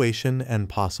situation and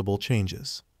possible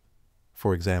changes.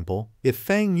 For example, if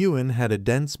Fang Yuan had a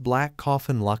dense black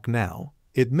coffin luck now,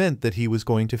 it meant that he was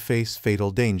going to face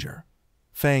fatal danger.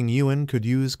 Fang Yuan could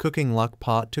use cooking luck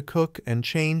pot to cook and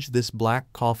change this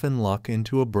black coffin luck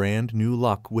into a brand new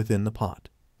luck within the pot.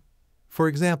 For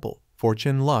example,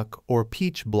 fortune luck or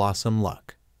peach blossom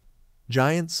luck.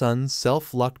 Giant Sun's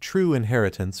self-luck true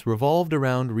inheritance revolved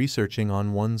around researching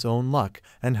on one's own luck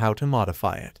and how to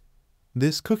modify it.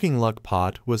 This cooking luck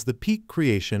pot was the peak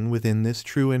creation within this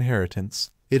true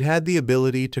inheritance. It had the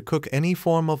ability to cook any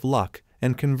form of luck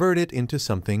and convert it into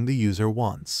something the user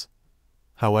wants.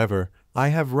 However, I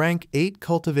have rank 8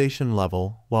 cultivation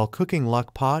level, while cooking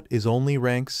luck pot is only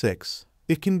rank 6.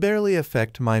 It can barely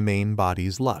affect my main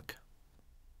body's luck.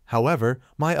 However,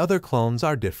 my other clones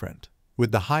are different,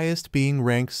 with the highest being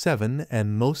rank 7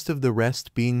 and most of the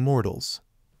rest being mortals.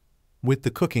 With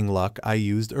the cooking luck I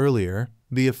used earlier,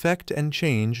 the effect and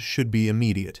change should be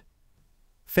immediate.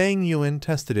 Fang Yuan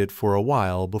tested it for a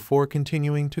while before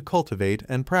continuing to cultivate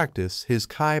and practice his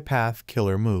Kai Path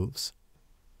killer moves.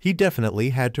 He definitely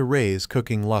had to raise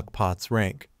cooking luck pot's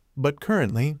rank, but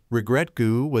currently, Regret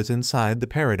Goo was inside the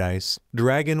Paradise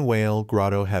Dragon Whale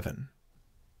Grotto Heaven.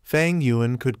 Fang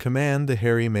Yuan could command the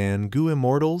Hairy Man Goo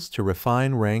Immortals to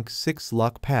refine rank 6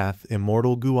 Luck Path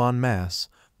Immortal Goo en masse,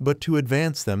 but to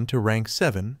advance them to rank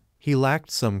 7, he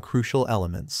lacked some crucial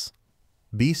elements.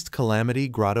 Beast Calamity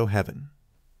Grotto Heaven.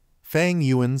 Fang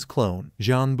Yuan's clone,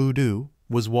 Zhan Budu,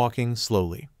 was walking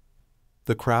slowly.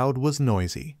 The crowd was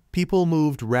noisy. People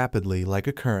moved rapidly like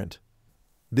a current.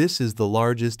 This is the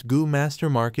largest Goo Master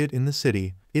market in the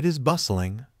city. It is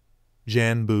bustling.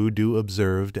 Zhan Budu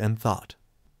observed and thought.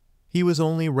 He was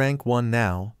only rank 1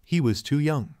 now, he was too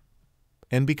young.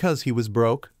 And because he was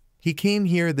broke, he came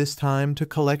here this time to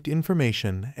collect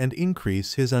information and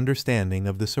increase his understanding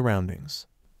of the surroundings.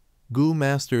 Goo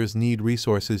Masters need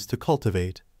resources to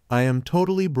cultivate. I am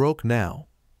totally broke now.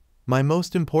 My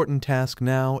most important task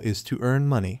now is to earn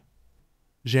money.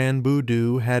 Zhan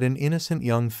Budu had an innocent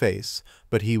young face,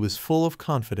 but he was full of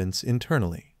confidence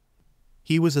internally.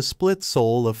 He was a split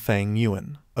soul of Fang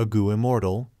Yuan, a Goo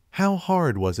Immortal. How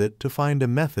hard was it to find a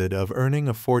method of earning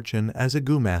a fortune as a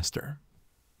Goo Master?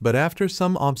 But after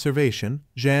some observation,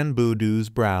 Zhan Budu's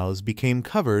brows became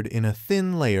covered in a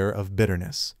thin layer of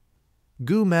bitterness.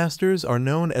 Goo Masters are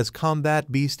known as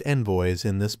combat beast envoys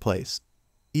in this place.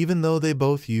 Even though they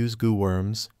both use goo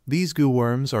worms, these goo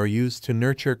worms are used to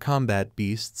nurture combat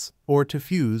beasts or to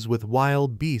fuse with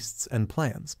wild beasts and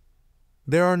plants.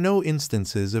 There are no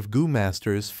instances of Goo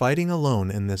Masters fighting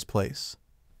alone in this place.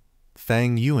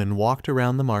 Fang Yuan walked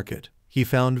around the market. He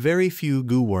found very few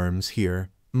goo worms here.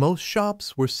 Most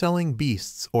shops were selling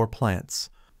beasts or plants.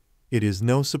 It is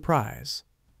no surprise.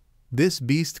 This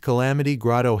Beast Calamity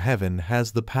Grotto Heaven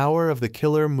has the power of the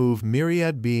killer move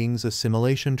Myriad Beings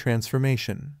Assimilation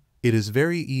Transformation. It is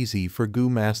very easy for Goo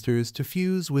Masters to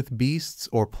fuse with beasts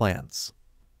or plants.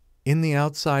 In the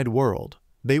outside world,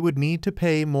 they would need to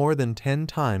pay more than 10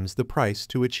 times the price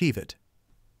to achieve it.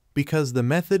 Because the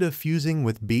method of fusing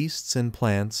with beasts and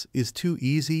plants is too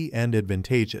easy and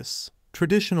advantageous,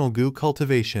 traditional goo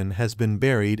cultivation has been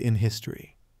buried in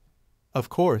history. Of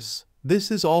course, this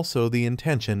is also the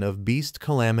intention of Beast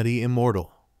Calamity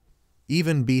Immortal.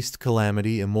 Even Beast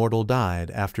Calamity Immortal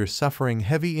died after suffering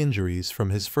heavy injuries from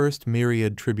his first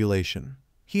Myriad Tribulation.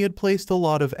 He had placed a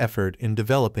lot of effort in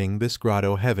developing this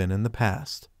Grotto Heaven in the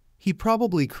past. He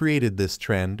probably created this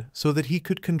trend so that he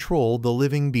could control the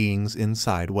living beings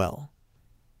inside well.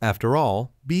 After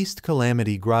all, Beast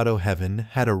Calamity Grotto Heaven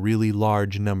had a really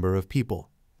large number of people.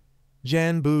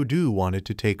 Zhan Budu wanted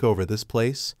to take over this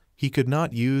place. He could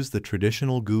not use the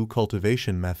traditional goo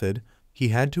cultivation method. He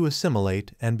had to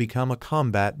assimilate and become a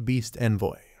combat beast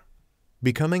envoy.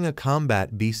 Becoming a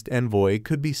combat beast envoy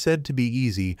could be said to be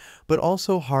easy, but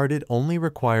also hard. It only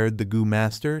required the Goo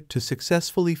Master to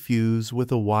successfully fuse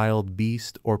with a wild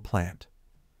beast or plant.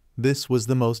 This was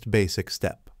the most basic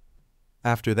step.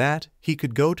 After that, he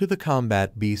could go to the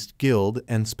Combat Beast Guild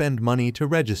and spend money to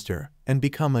register and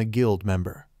become a guild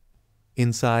member.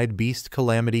 Inside Beast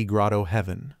Calamity Grotto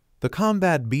Heaven, the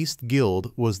Combat Beast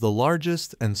Guild was the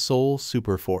largest and sole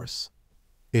superforce.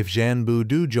 If Zhan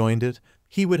Budu joined it,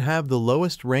 he would have the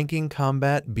lowest ranking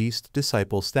Combat Beast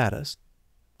Disciple status.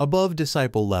 Above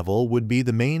Disciple level would be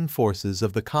the main forces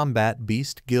of the Combat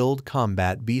Beast Guild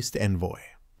Combat Beast Envoy.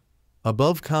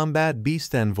 Above Combat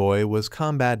Beast Envoy was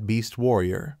Combat Beast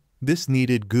Warrior. This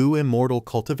needed Goo Immortal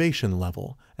cultivation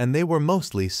level, and they were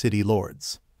mostly city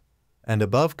lords. and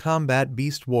above Combat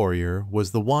Beast Warrior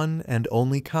was the one and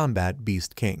only Combat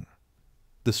Beast King.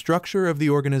 The structure of the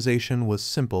organization was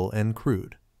simple and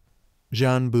crude.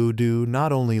 Zhen Budu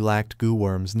not only lacked goo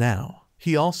worms now,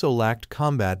 he also lacked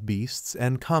combat beasts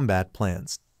and combat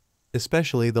plants.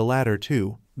 Especially the latter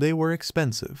two, they were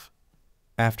expensive.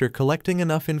 After collecting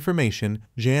enough information,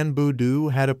 Zhen Budu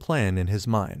had a plan in his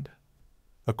mind.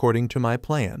 According to my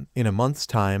plan, in a month's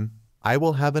time, I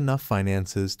will have enough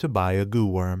finances to buy a goo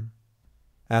worm.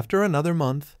 After another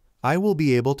month, I will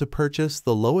be able to purchase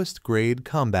the lowest grade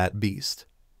combat beast.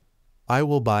 I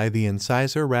will buy the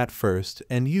incisor rat first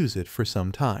and use it for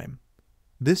some time.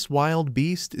 This wild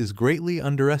beast is greatly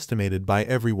underestimated by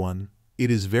everyone. It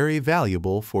is very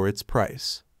valuable for its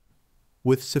price.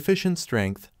 With sufficient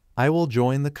strength, I will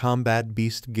join the Combat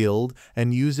Beast Guild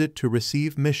and use it to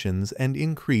receive missions and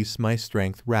increase my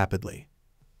strength rapidly.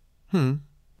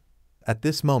 At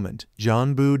this moment,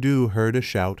 Zhen Budu heard a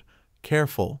shout,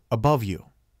 "Careful, above you."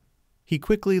 He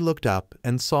quickly looked up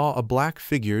and saw a black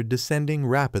figure descending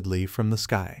rapidly from the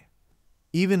sky.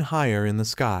 Even higher in the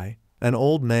sky, an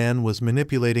old man was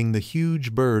manipulating the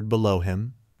huge bird below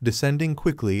him, descending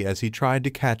quickly as he tried to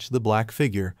catch the black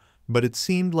figure, but it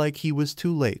seemed like he was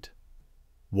too late.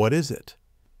 "What is it?"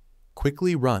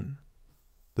 "Quickly run."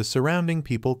 The surrounding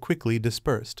people quickly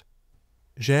dispersed.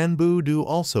 Zhen Budu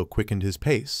also quickened his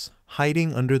pace,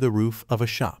 hiding under the roof of a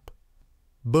shop.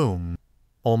 Boom!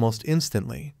 Almost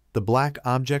instantly, the black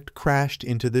object crashed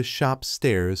into this shop's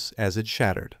stairs as it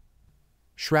shattered.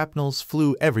 Shrapnels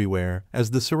flew everywhere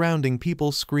as the surrounding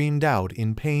people screamed out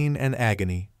in pain and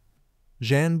agony.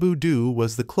 Zhen Budu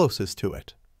was the closest to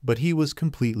it, but he was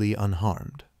completely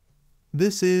unharmed.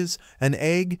 "This is an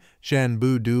egg." Zhen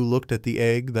Budu looked at the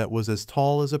egg that was as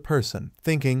tall as a person,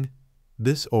 thinking,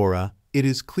 "This aura, it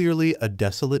is clearly a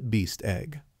desolate beast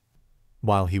egg."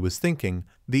 While he was thinking,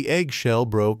 the eggshell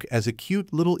broke as a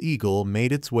cute little eagle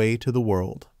made its way to the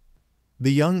world.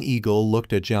 The young eagle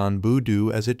looked at Zhen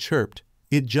Budu as it chirped.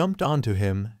 It jumped onto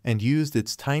him and used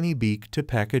its tiny beak to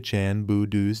peck at Zhen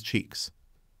Budu's cheeks.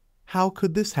 How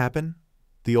could this happen?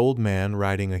 The old man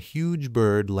riding a huge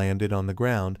bird landed on the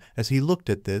ground as he looked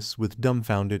at this with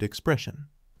dumbfounded expression.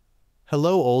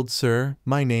 "Hello, old sir,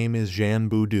 my name is Zhen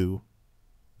Budu."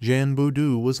 Zhen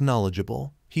Budu was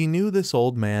knowledgeable. He knew this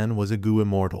old man was a goo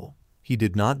immortal. He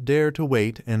did not dare to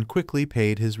wait and quickly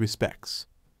paid his respects.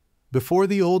 Before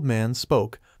the old man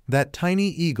spoke, that tiny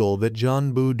eagle that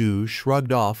Zhen Budu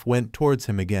shrugged off went towards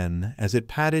him again as it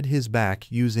patted his back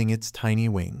using its tiny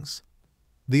wings.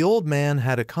 The old man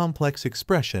had a complex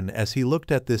expression as he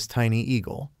looked at this tiny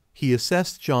eagle. He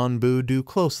assessed Zhen Budu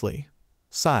closely.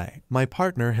 "Sigh, my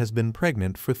partner has been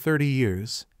pregnant for 30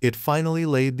 years. It finally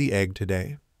laid the egg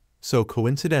today. So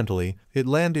coincidentally, it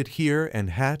landed here and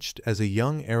hatched as a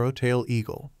young arrowtail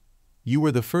eagle. You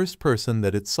were the first person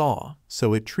that it saw,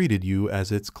 so it treated you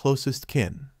as its closest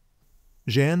kin."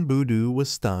 Zhen Budu was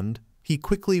stunned. He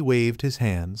quickly waved his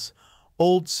hands.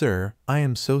 "Old sir, I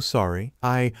am so sorry.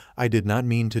 I did not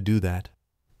mean to do that."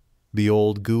 The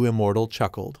old goo immortal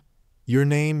chuckled. "Your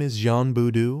name is Zhen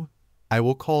Budu? I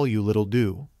will call you Little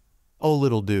Du." "Oh,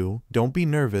 Little Du, don't be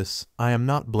nervous. I am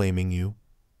not blaming you.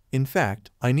 In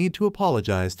fact, I need to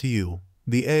apologize to you.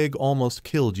 The egg almost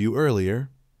killed you earlier.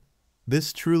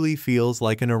 This truly feels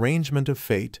like an arrangement of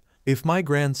fate. If my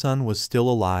grandson was still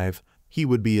alive, he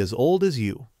would be as old as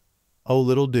you. Oh,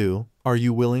 Little Du, are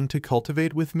you willing to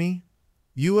cultivate with me?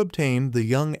 You obtained the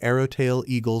young arrowtail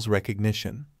eagle's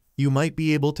recognition. You might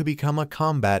be able to become a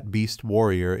combat beast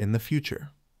warrior in the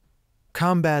future."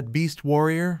 "Combat beast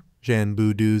warrior?" Zhen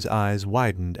Budu's eyes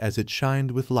widened as it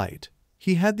shined with light.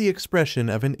 He had the expression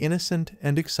of an innocent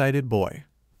and excited boy.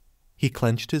 He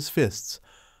clenched his fists.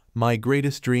 "My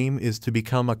greatest dream is to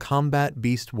become a combat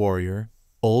beast warrior.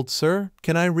 Old sir,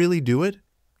 can I really do it?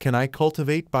 Can I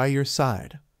cultivate by your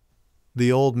side?"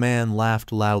 The old man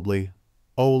laughed loudly.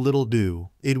 "Oh, Little Du,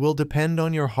 it will depend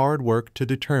on your hard work to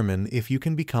determine if you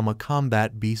can become a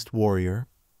combat beast warrior.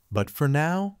 But for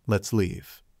now, let's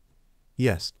leave."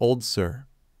 "Yes, old sir."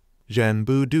 Zhen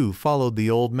Budu followed the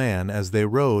old man as they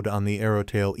rode on the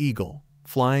arrowtail eagle,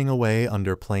 flying away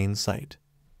under plain sight.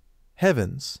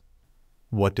 Heavens!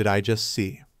 What did I just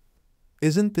see?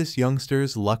 Isn't this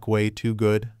youngster's luck way too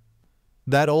good?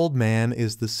 That old man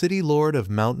is the city lord of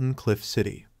Mountain Cliff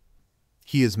City.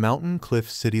 He is Mountain Cliff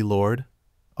City Lord?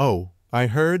 Oh, I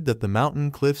heard that the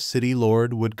Mountain Cliff City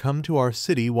Lord would come to our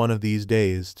city one of these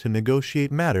days to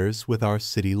negotiate matters with our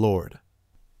city lord.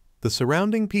 The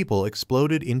surrounding people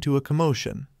exploded into a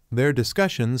commotion. Their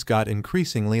discussions got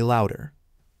increasingly louder.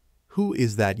 Who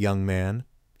is that young man?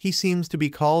 He seems to be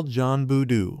called Zhen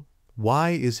Budu.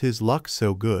 Why is his luck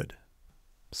so good?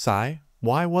 Sigh,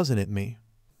 Why wasn't it me?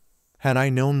 Had I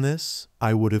known this,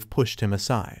 I would have pushed him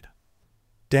aside.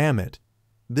 Damn it!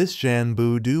 This Zhan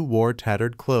Bu wore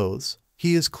tattered clothes.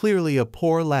 He is clearly a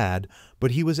poor lad,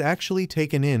 but he was actually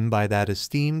taken in by that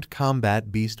esteemed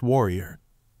combat beast warrior.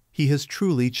 He has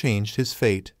truly changed his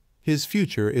fate. His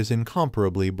future is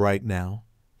incomparably bright now.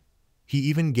 He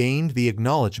even gained the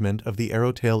acknowledgement of the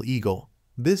arrowtail eagle.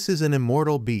 This is an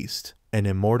immortal beast, an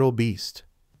immortal beast.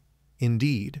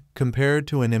 Indeed, compared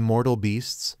to an immortal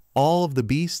beasts, all of the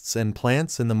beasts and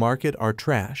plants in the market are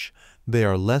trash. They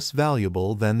are less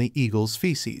valuable than the eagle's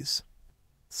feces.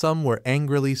 Some were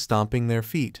angrily stomping their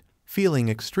feet, feeling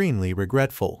extremely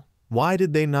regretful. Why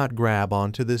did they not grab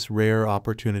onto this rare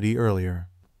opportunity earlier?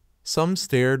 Some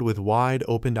stared with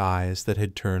wide-opened eyes that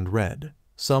had turned red.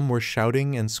 Some were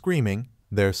shouting and screaming,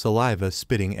 their saliva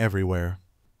spitting everywhere.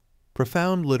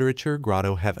 Profound Literature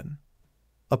Grotto Heaven.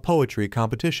 A poetry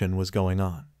competition was going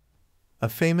on. A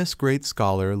famous great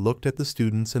scholar looked at the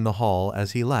students in the hall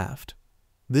as he laughed.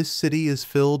 This city is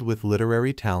filled with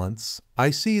literary talents. I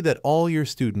see that all your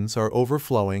students are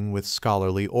overflowing with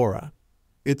scholarly aura.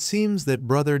 It seems that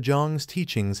Brother Zhang's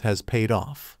teachings has paid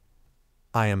off.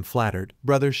 I am flattered,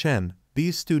 Brother Shen.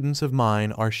 These students of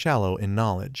mine are shallow in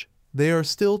knowledge. They are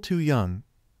still too young.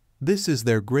 This is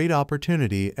their great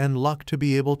opportunity and luck to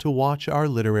be able to watch our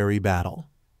literary battle.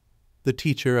 The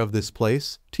teacher of this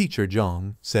place, Teacher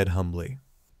Zhang, said humbly.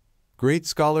 Great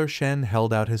Scholar Shen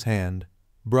held out his hand.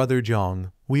 Brother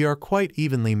Zhang, we are quite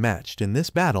evenly matched in this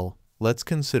battle. Let's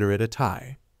consider it a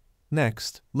tie.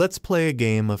 Next, let's play a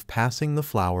game of Passing the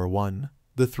Flower 1.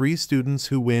 The 3 students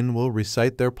who win will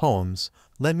recite their poems.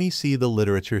 Let me see the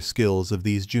literature skills of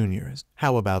these juniors.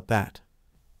 How about that?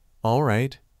 All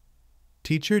right.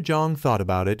 Teacher Zhang thought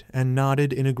about it and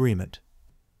nodded in agreement.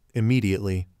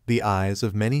 Immediately, the eyes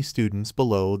of many students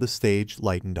below the stage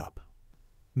lightened up.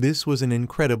 This was an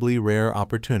incredibly rare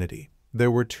opportunity.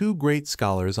 There were 2 great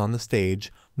scholars on the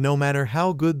stage. No matter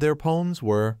how good their poems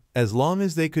were, as long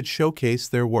as they could showcase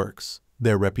their works,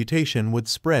 their reputation would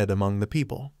spread among the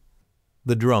people.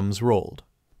 The drums rolled.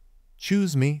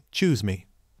 Choose me, choose me.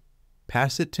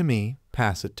 Pass it to me,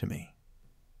 pass it to me.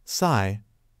 Sigh,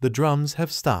 the drums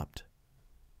have stopped.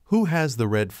 Who has the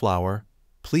red flower?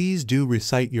 Please do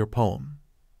recite your poem.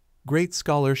 Great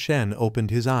Scholar Shen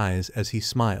opened his eyes as he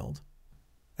smiled.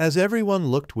 As everyone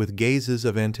looked with gazes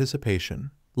of anticipation,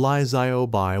 Lai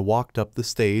Xiaobai walked up the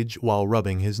stage while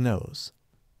rubbing his nose.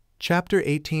 Chapter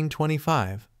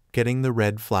 1825, Getting the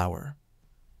Red Flower.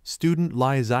 Student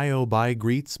Lai Xiaobai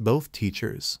greets both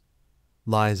teachers.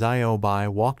 Lai Xiaobai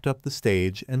walked up the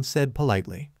stage and said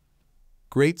politely.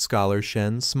 Great Scholar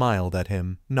Shen smiled at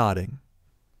him, nodding.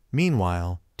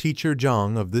 Meanwhile, Teacher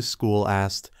Zhang of this school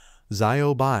asked,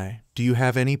 Xiaobai, do you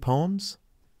have any poems?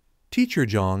 Teacher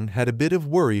Zhang had a bit of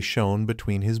worry shown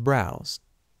between his brows.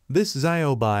 This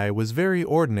Xiaobai was very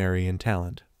ordinary in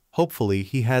talent. Hopefully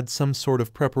he had some sort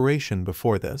of preparation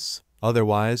before this.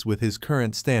 Otherwise, with his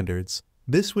current standards,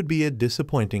 this would be a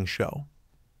disappointing show.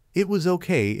 It was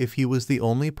okay if he was the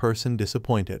only person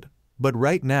disappointed. But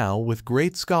right now, with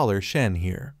Great Scholar Shen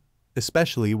here,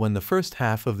 especially when the first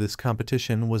half of this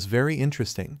competition was very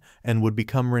interesting and would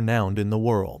become renowned in the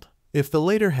world, if the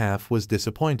later half was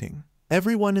disappointing,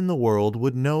 everyone in the world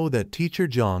would know that Teacher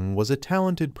Zhang was a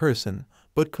talented person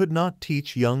but could not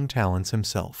teach young talents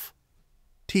himself.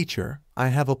 Teacher, I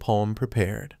have a poem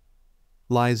prepared.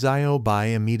 Lai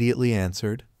Xiaobai immediately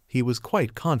answered. He was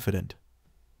quite confident.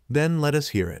 Then let us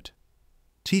hear it.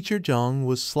 Teacher Zhang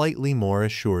was slightly more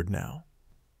assured now.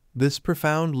 This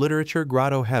profound literature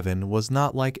grotto heaven was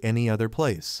not like any other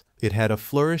place. It had a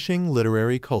flourishing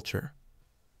literary culture.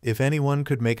 If anyone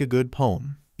could make a good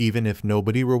poem, even if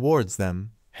nobody rewards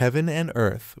them, heaven and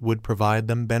earth would provide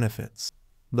them benefits.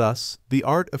 Thus, the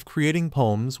art of creating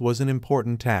poems was an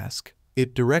important task.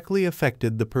 It directly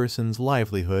affected the person's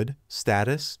livelihood,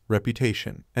 status,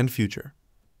 reputation, and future.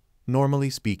 Normally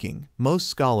speaking, most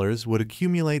scholars would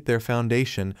accumulate their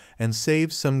foundation and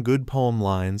save some good poem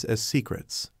lines as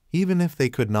secrets. Even if they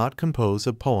could not compose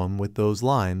a poem with those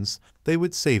lines, they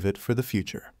would save it for the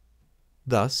future.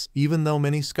 Thus, even though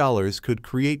many scholars could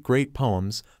create great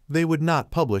poems, they would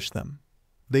not publish them.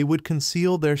 They would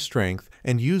conceal their strength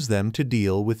and use them to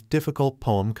deal with difficult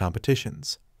poem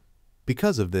competitions.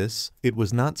 Because of this, it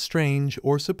was not strange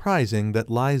or surprising that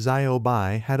Lai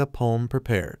Xiaobai had a poem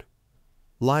prepared.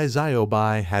 Lai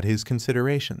Xiaobai had his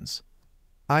considerations.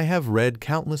 I have read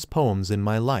countless poems in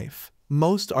my life.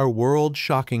 Most are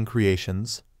world-shocking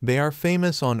creations. They are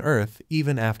famous on Earth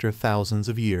even after thousands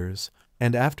of years,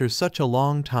 and after such a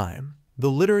long time, the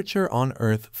literature on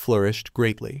Earth flourished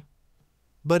greatly.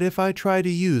 But if I try to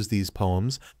use these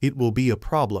poems, it will be a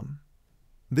problem.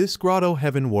 This grotto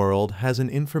heaven world has an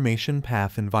information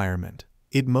path environment.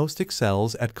 It most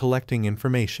excels at collecting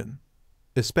information,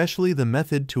 especially the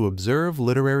method to observe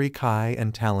literary kai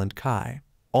and talent kai.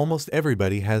 Almost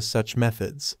everybody has such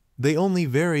methods. They only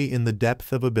vary in the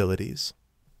depth of abilities.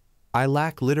 I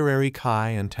lack literary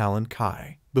kai and talent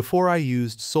kai. Before I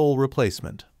used soul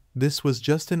replacement, this was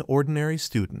just an ordinary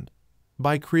student.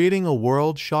 By creating a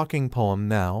world-shocking poem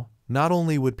now, not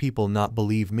only would people not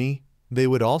believe me, they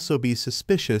would also be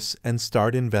suspicious and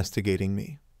start investigating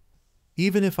me.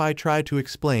 Even if I tried to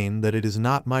explain that it is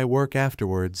not my work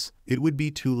afterwards, it would be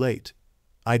too late.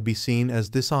 I'd be seen as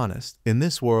dishonest. In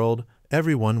this world,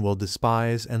 everyone will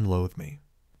despise and loathe me.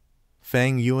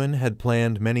 Fang Yuan had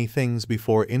planned many things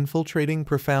before infiltrating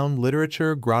profound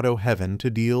literature grotto heaven to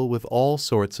deal with all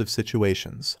sorts of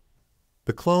situations.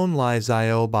 The clone Lai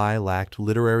Xiao Bai lacked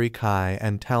literary kai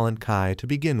and talent kai to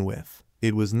begin with.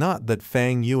 It was not that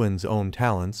Fang Yuan's own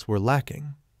talents were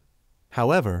lacking.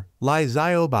 However, Lai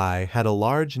Xiao Bai had a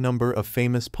large number of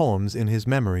famous poems in his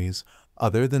memories.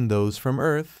 Other than those from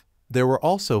Earth, there were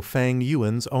also Fang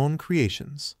Yuan's own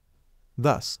creations.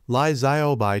 Thus, Lai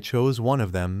Xiao Bai chose one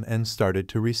of them and started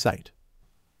to recite.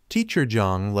 Teacher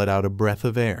Zhang let out a breath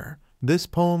of air. This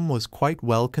poem was quite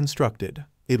well constructed.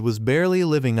 It was barely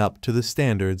living up to the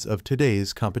standards of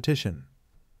today's competition.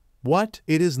 What?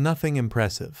 It is nothing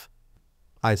impressive.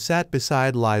 I sat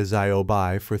beside Lai Xiao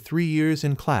Bai for 3 years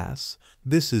in class.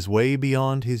 This is way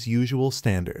beyond his usual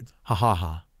standards. Ha ha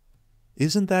ha.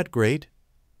 Isn't that great?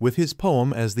 With his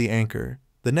poem as the anchor,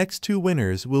 the next 2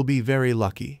 winners will be very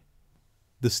lucky.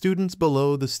 The students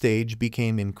below the stage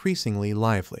became increasingly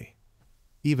lively.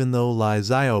 Even though Lai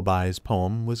Xiao Bai's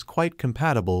poem was quite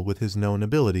compatible with his known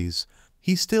abilities,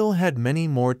 he still had many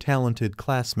more talented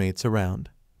classmates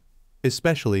around,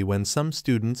 especially when some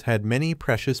students had many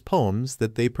precious poems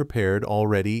that they prepared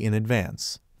already in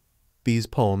advance. These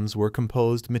poems were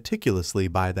composed meticulously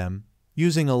by them,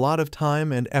 using a lot of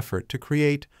time and effort to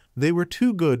create. They were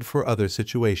too good for other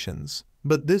situations,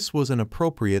 but this was an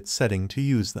appropriate setting to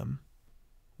use them.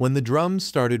 When the drums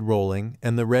started rolling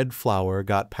and the red flower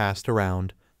got passed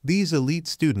around, these elite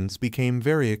students became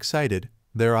very excited.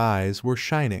 Their eyes were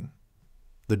shining.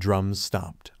 The drums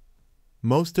stopped.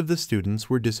 Most of the students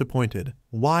were disappointed.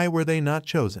 Why were they not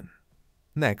chosen?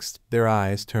 Next, their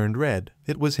eyes turned red.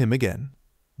 It was him again.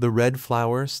 The red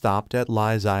flower stopped at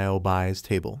Lai Xiao Bai's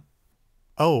table.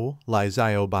 Oh, Lai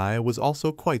Xiao Bai was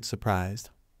also quite surprised.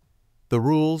 The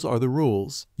rules are the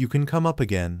rules. You can come up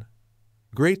again.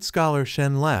 Great Scholar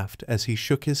Shen laughed as he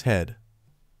shook his head.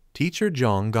 Teacher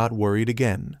Zhang got worried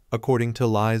again. According to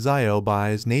Lai Xiao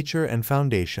Bai's nature and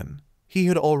foundation, he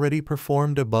had already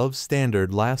performed above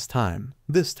standard last time,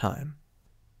 this time.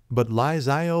 But Lai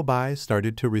Xiao Bai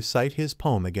started to recite his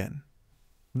poem again.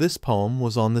 This poem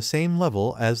was on the same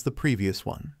level as the previous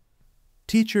one.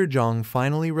 Teacher Zhang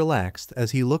finally relaxed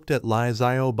as he looked at Lai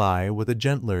Xiao Bai with a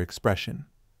gentler expression.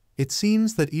 It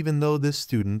seems that even though this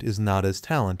student is not as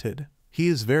talented, he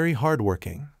is very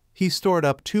hardworking. He stored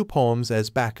up 2 poems as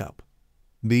backup.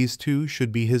 These 2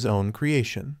 should be his own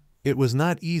creation. It was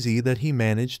not easy that he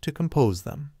managed to compose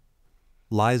them.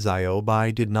 Lai Xiao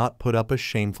Bai did not put up a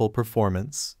shameful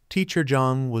performance. Teacher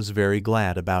Zhang was very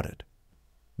glad about it.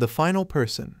 The final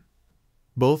person.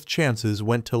 Both chances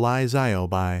went to Lai Xiao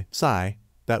Bai. Sigh,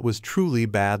 that was truly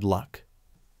bad luck.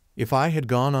 If I had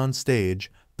gone on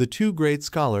stage, the 2 great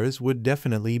scholars would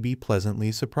definitely be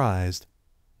pleasantly surprised.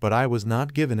 But I was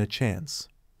not given a chance.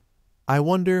 I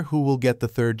wonder who will get the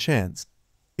 3rd chance.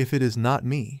 If it is not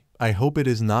me, I hope it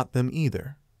is not them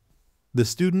either. The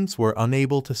students were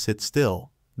unable to sit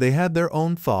still. They had their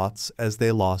own thoughts as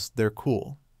they lost their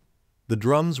cool. The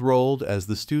drums rolled as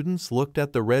the students looked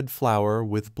at the red flower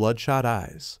with bloodshot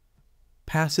eyes.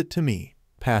 Pass it to me.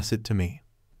 Pass it to me.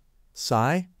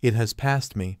 Sigh, it has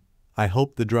passed me. I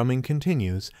hope the drumming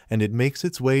continues and it makes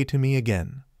its way to me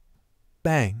again.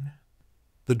 Bang!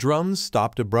 The drums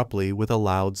stopped abruptly with a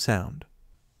loud sound.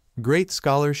 Great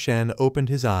Scholar Shen opened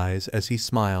his eyes as he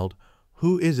smiled.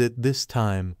 Who is it this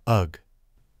time? Ugh!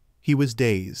 He was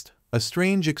dazed. A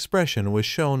strange expression was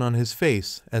shown on his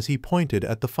face as he pointed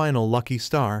at the final lucky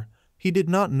star. He did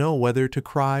not know whether to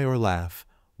cry or laugh.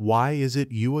 Why is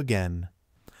it you again?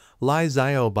 Lai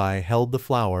Xiao Bai held the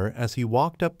flower as he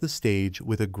walked up the stage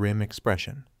with a grim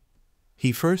expression.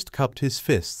 He first cupped his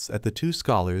fists at the 2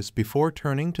 scholars before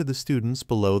turning to the students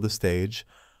below the stage.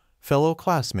 Fellow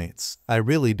classmates, I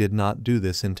really did not do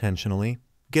this intentionally.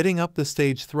 Getting up the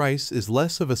stage thrice is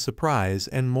less of a surprise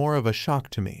and more of a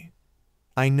shock to me.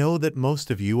 I know that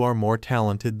most of you are more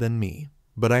talented than me,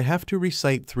 but I have to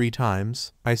recite 3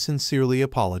 times. I sincerely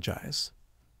apologize.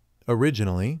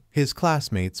 Originally, his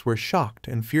classmates were shocked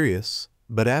and furious,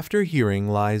 But after hearing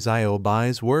Lai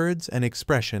Xiaobai's words and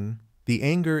expression, the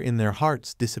anger in their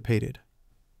hearts dissipated.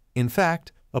 In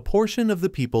fact, a portion of the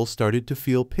people started to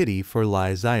feel pity for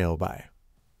Lai Xiaobai.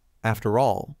 After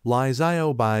all, Lai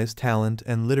Xiaobai's talent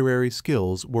and literary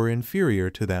skills were inferior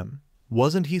to them.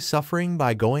 Wasn't he suffering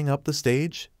by going up the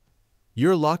stage?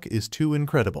 Your luck is too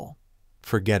incredible.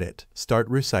 Forget it, start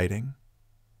reciting.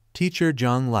 Teacher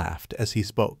Zhang laughed as he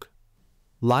spoke.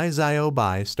 Lai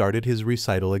Xiaobai started his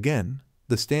recital again.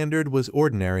 The standard was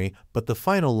ordinary, but the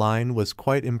final line was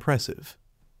quite impressive.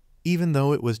 Even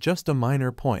though it was just a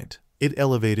minor point, it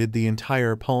elevated the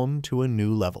entire poem to a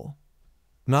new level.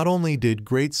 Not only did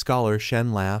great scholar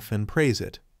Shen laugh and praise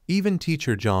it, even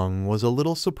Teacher Zhang was a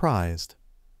little surprised.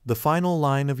 The final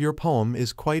line of your poem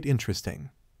is quite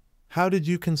interesting. How did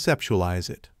you conceptualize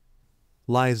it?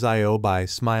 Lai Xiaobai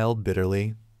smiled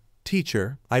bitterly.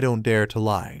 Teacher, I don't dare to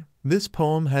lie. This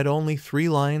poem had only 3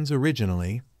 lines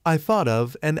originally. I thought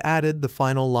of and added the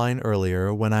final line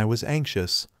earlier when I was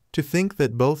anxious to think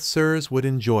that both sirs would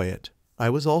enjoy it.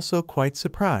 I was also quite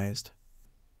surprised.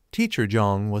 Teacher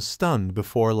Zhang was stunned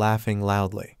before laughing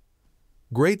loudly.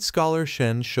 Great scholar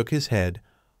Shen shook his head.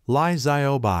 Lai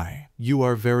Xiaobai, you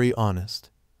are very honest.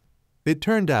 It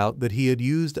turned out that he had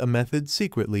used a method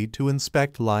secretly to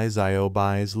inspect Lai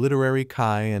Xiaobai's literary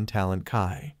kai and talent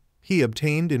kai. He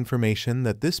obtained information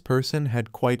that this person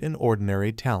had quite an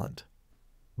ordinary talent.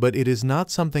 But it is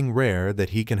not something rare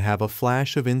that he can have a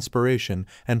flash of inspiration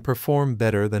and perform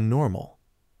better than normal.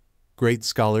 Great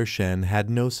scholar Shen had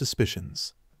no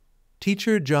suspicions.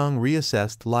 Teacher Zhang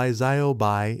reassessed Lai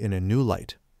Xiaobai in a new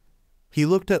light. He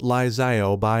looked at Lai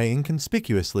Xiaobai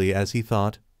inconspicuously as he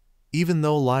thought, even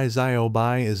though Lai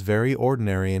Xiaobai is very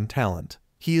ordinary in talent,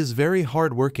 he is very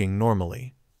hard-working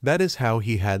normally. That is how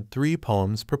he had 3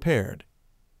 poems prepared.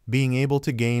 Being able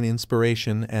to gain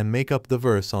inspiration and make up the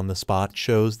verse on the spot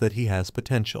shows that he has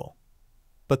potential.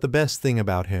 But the best thing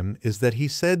about him is that he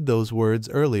said those words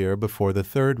earlier before the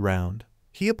 3rd round.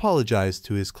 He apologized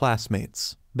to his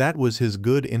classmates. That was his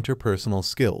good interpersonal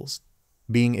skills,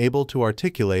 being able to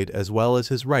articulate as well as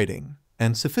his writing,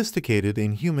 and sophisticated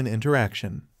in human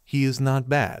interaction. He is not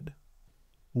bad.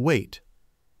 Wait.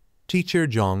 Teacher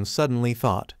Zhang suddenly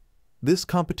thought, this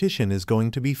competition is going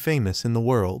to be famous in the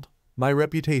world. My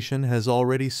reputation has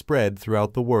already spread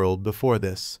throughout the world before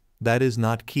this. That is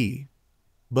not key.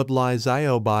 But Lai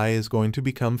Xiaobai is going to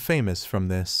become famous from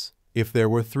this. If there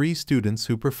were 3 students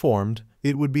who performed,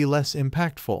 it would be less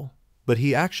impactful. But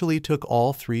he actually took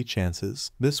all 3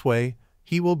 chances. This way,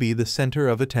 he will be the center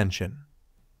of attention.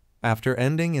 After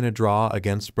ending in a draw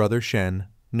against Brother Shen,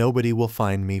 nobody will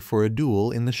find me for a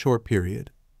duel in the short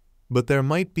period. But there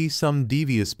might be some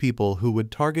devious people who would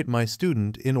target my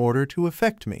student in order to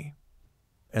affect me.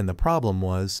 And the problem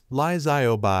was, Lai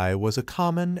Xiaobai was a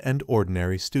common and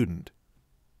ordinary student.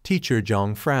 Teacher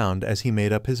Zhang frowned as he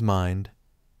made up his mind.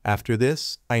 After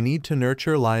this, I need to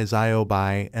nurture Lai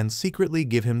Xiaobai and secretly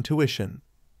give him tuition.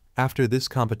 After this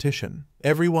competition,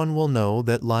 everyone will know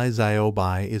that Lai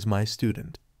Xiaobai is my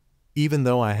student. Even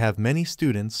though I have many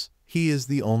students, he is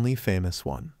the only famous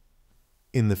one.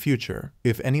 In the future,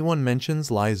 if anyone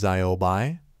mentions Lai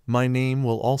Xiaobai, my name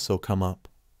will also come up.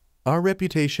 Our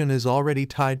reputation is already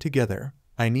tied together.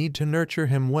 I need to nurture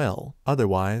him well,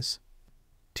 otherwise.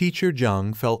 Teacher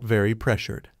Zhang felt very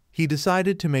pressured. He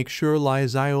decided to make sure Lai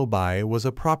Xiaobai was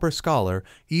a proper scholar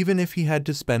even if he had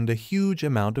to spend a huge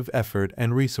amount of effort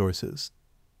and resources.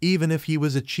 Even if he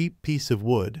was a cheap piece of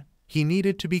wood, he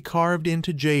needed to be carved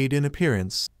into jade in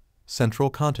appearance.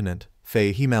 Central Continent,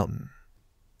 Feihe Mountain.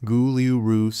 Gu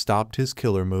Liu stopped his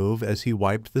killer move as he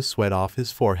wiped the sweat off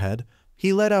his forehead.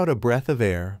 He let out a breath of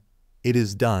air. It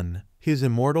is done. His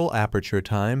immortal aperture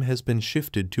time has been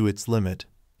shifted to its limit.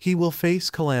 He will face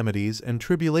calamities and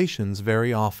tribulations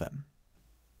very often.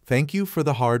 Thank you for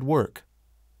the hard work.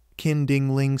 Qin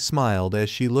Dingling smiled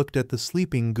as she looked at the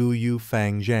sleeping Gu Yu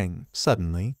Fang Zheng.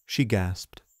 Suddenly, she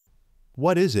gasped.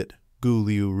 What is it? Gu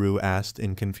Liu asked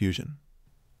in confusion.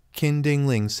 Qin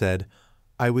Dingling said,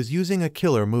 I was using a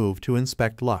killer move to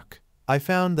inspect luck. I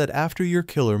found that after your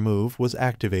killer move was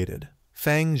activated,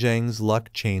 Fang Zheng's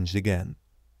luck changed again.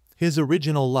 His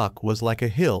original luck was like a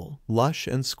hill, lush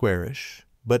and squarish.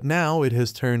 But now it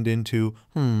has turned into,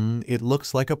 it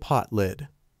looks like a pot lid.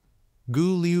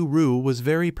 Gu Liu was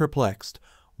very perplexed.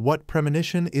 What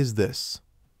premonition is this?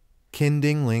 Qin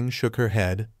Dingling shook her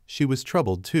head. She was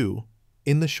troubled too.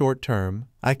 In the short term,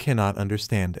 I cannot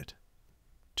understand it.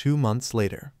 2 months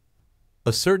later.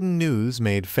 A certain news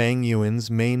made Fang Yuan's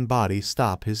main body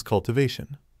stop his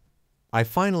cultivation. I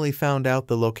finally found out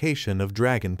the location of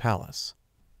Dragon Palace.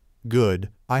 Good,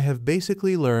 I have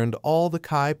basically learned all the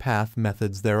Kai path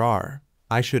methods there are.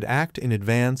 I should act in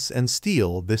advance and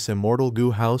steal this immortal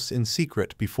goo house in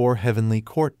secret before heavenly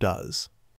court does.